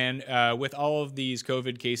 Once again, with all of these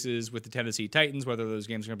COVID cases with the Tennessee Titans, whether those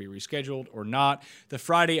games are going to be rescheduled or not, the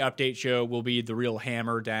Friday update show will be the real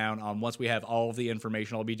hammer down on once we have all of the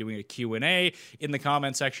information. I'll be doing a Q&A in the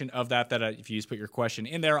comment section of that if you just put your question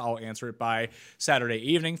in there, I'll answer it by Saturday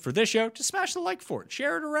evening. For this show, just smash the like for it.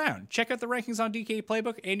 Share it around. Check out the rankings on DK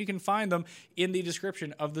Playbook, and you can find them in the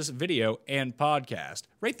description of this video and podcast.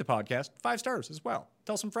 Rate the podcast 5 stars as well.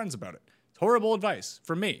 Tell some friends about it. Horrible advice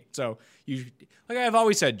from me. So I've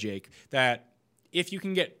always said, Jake, that if you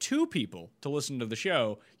can get 2 people to listen to the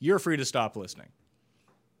show, you're free to stop listening.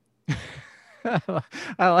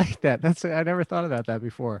 I like that. I never thought about that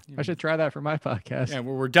before. I should try that for my podcast. Yeah,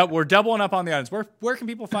 we're doubling up on the audience. Where can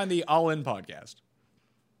people find the All In podcast?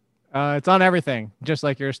 It's on everything, just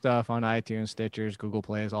like your stuff on iTunes, Stitchers, Google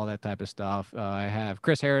Plays, all that type of stuff. I have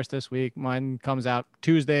Chris Harris this week. Mine comes out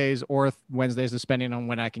Tuesdays or Wednesdays, depending on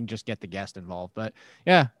when I can just get the guest involved. But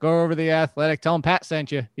yeah, go over to The Athletic. Tell them Pat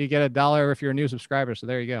sent you. You get $1 if you're a new subscriber. So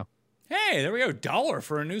there you go. Hey, there we go. $1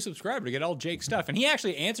 for a new subscriber to get all Jake's stuff. And he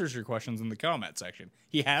actually answers your questions in the comment section.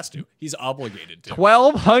 He has to. He's obligated to.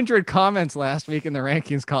 1,200 comments last week in the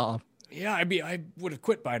rankings column. Yeah, I would have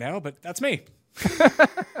quit by now, but that's me.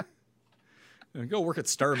 Go work at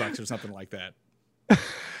Starbucks or something like that.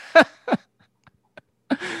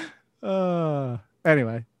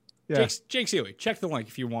 Anyway. Yeah. Jake Seeley, check the link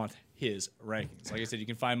if you want his rankings. Like I said, you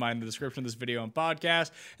can find mine in the description of this video and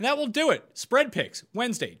podcast. And that will do it. Spread picks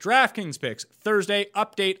Wednesday, DraftKings picks Thursday,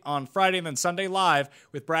 update on Friday, and then Sunday live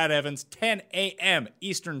with Brad Evans, 10 a.m.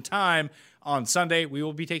 Eastern time. On Sunday, we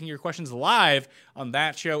will be taking your questions live on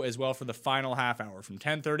that show as well for the final half hour from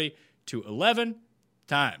 10:30 to 11.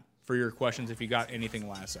 Time for your questions if you got anything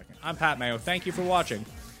last second. I'm Pat Mayo. Thank you for watching.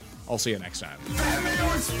 I'll see you next time. Pat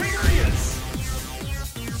Mayo Experience!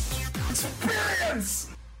 Experience!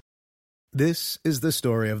 This is the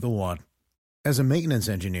story of the one. As a maintenance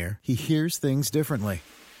engineer, he hears things differently.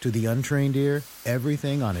 To the untrained ear,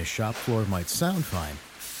 everything on his shop floor might sound fine,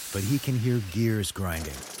 but he can hear gears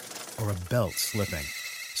grinding or a belt slipping.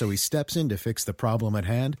 So he steps in to fix the problem at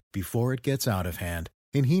hand before it gets out of hand.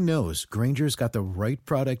 And he knows Grainger's got the right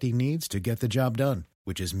product he needs to get the job done,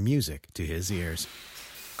 which is music to his ears.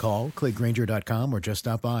 Call, click Grainger.com, or just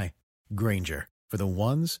stop by. Grainger, for the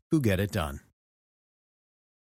ones who get it done.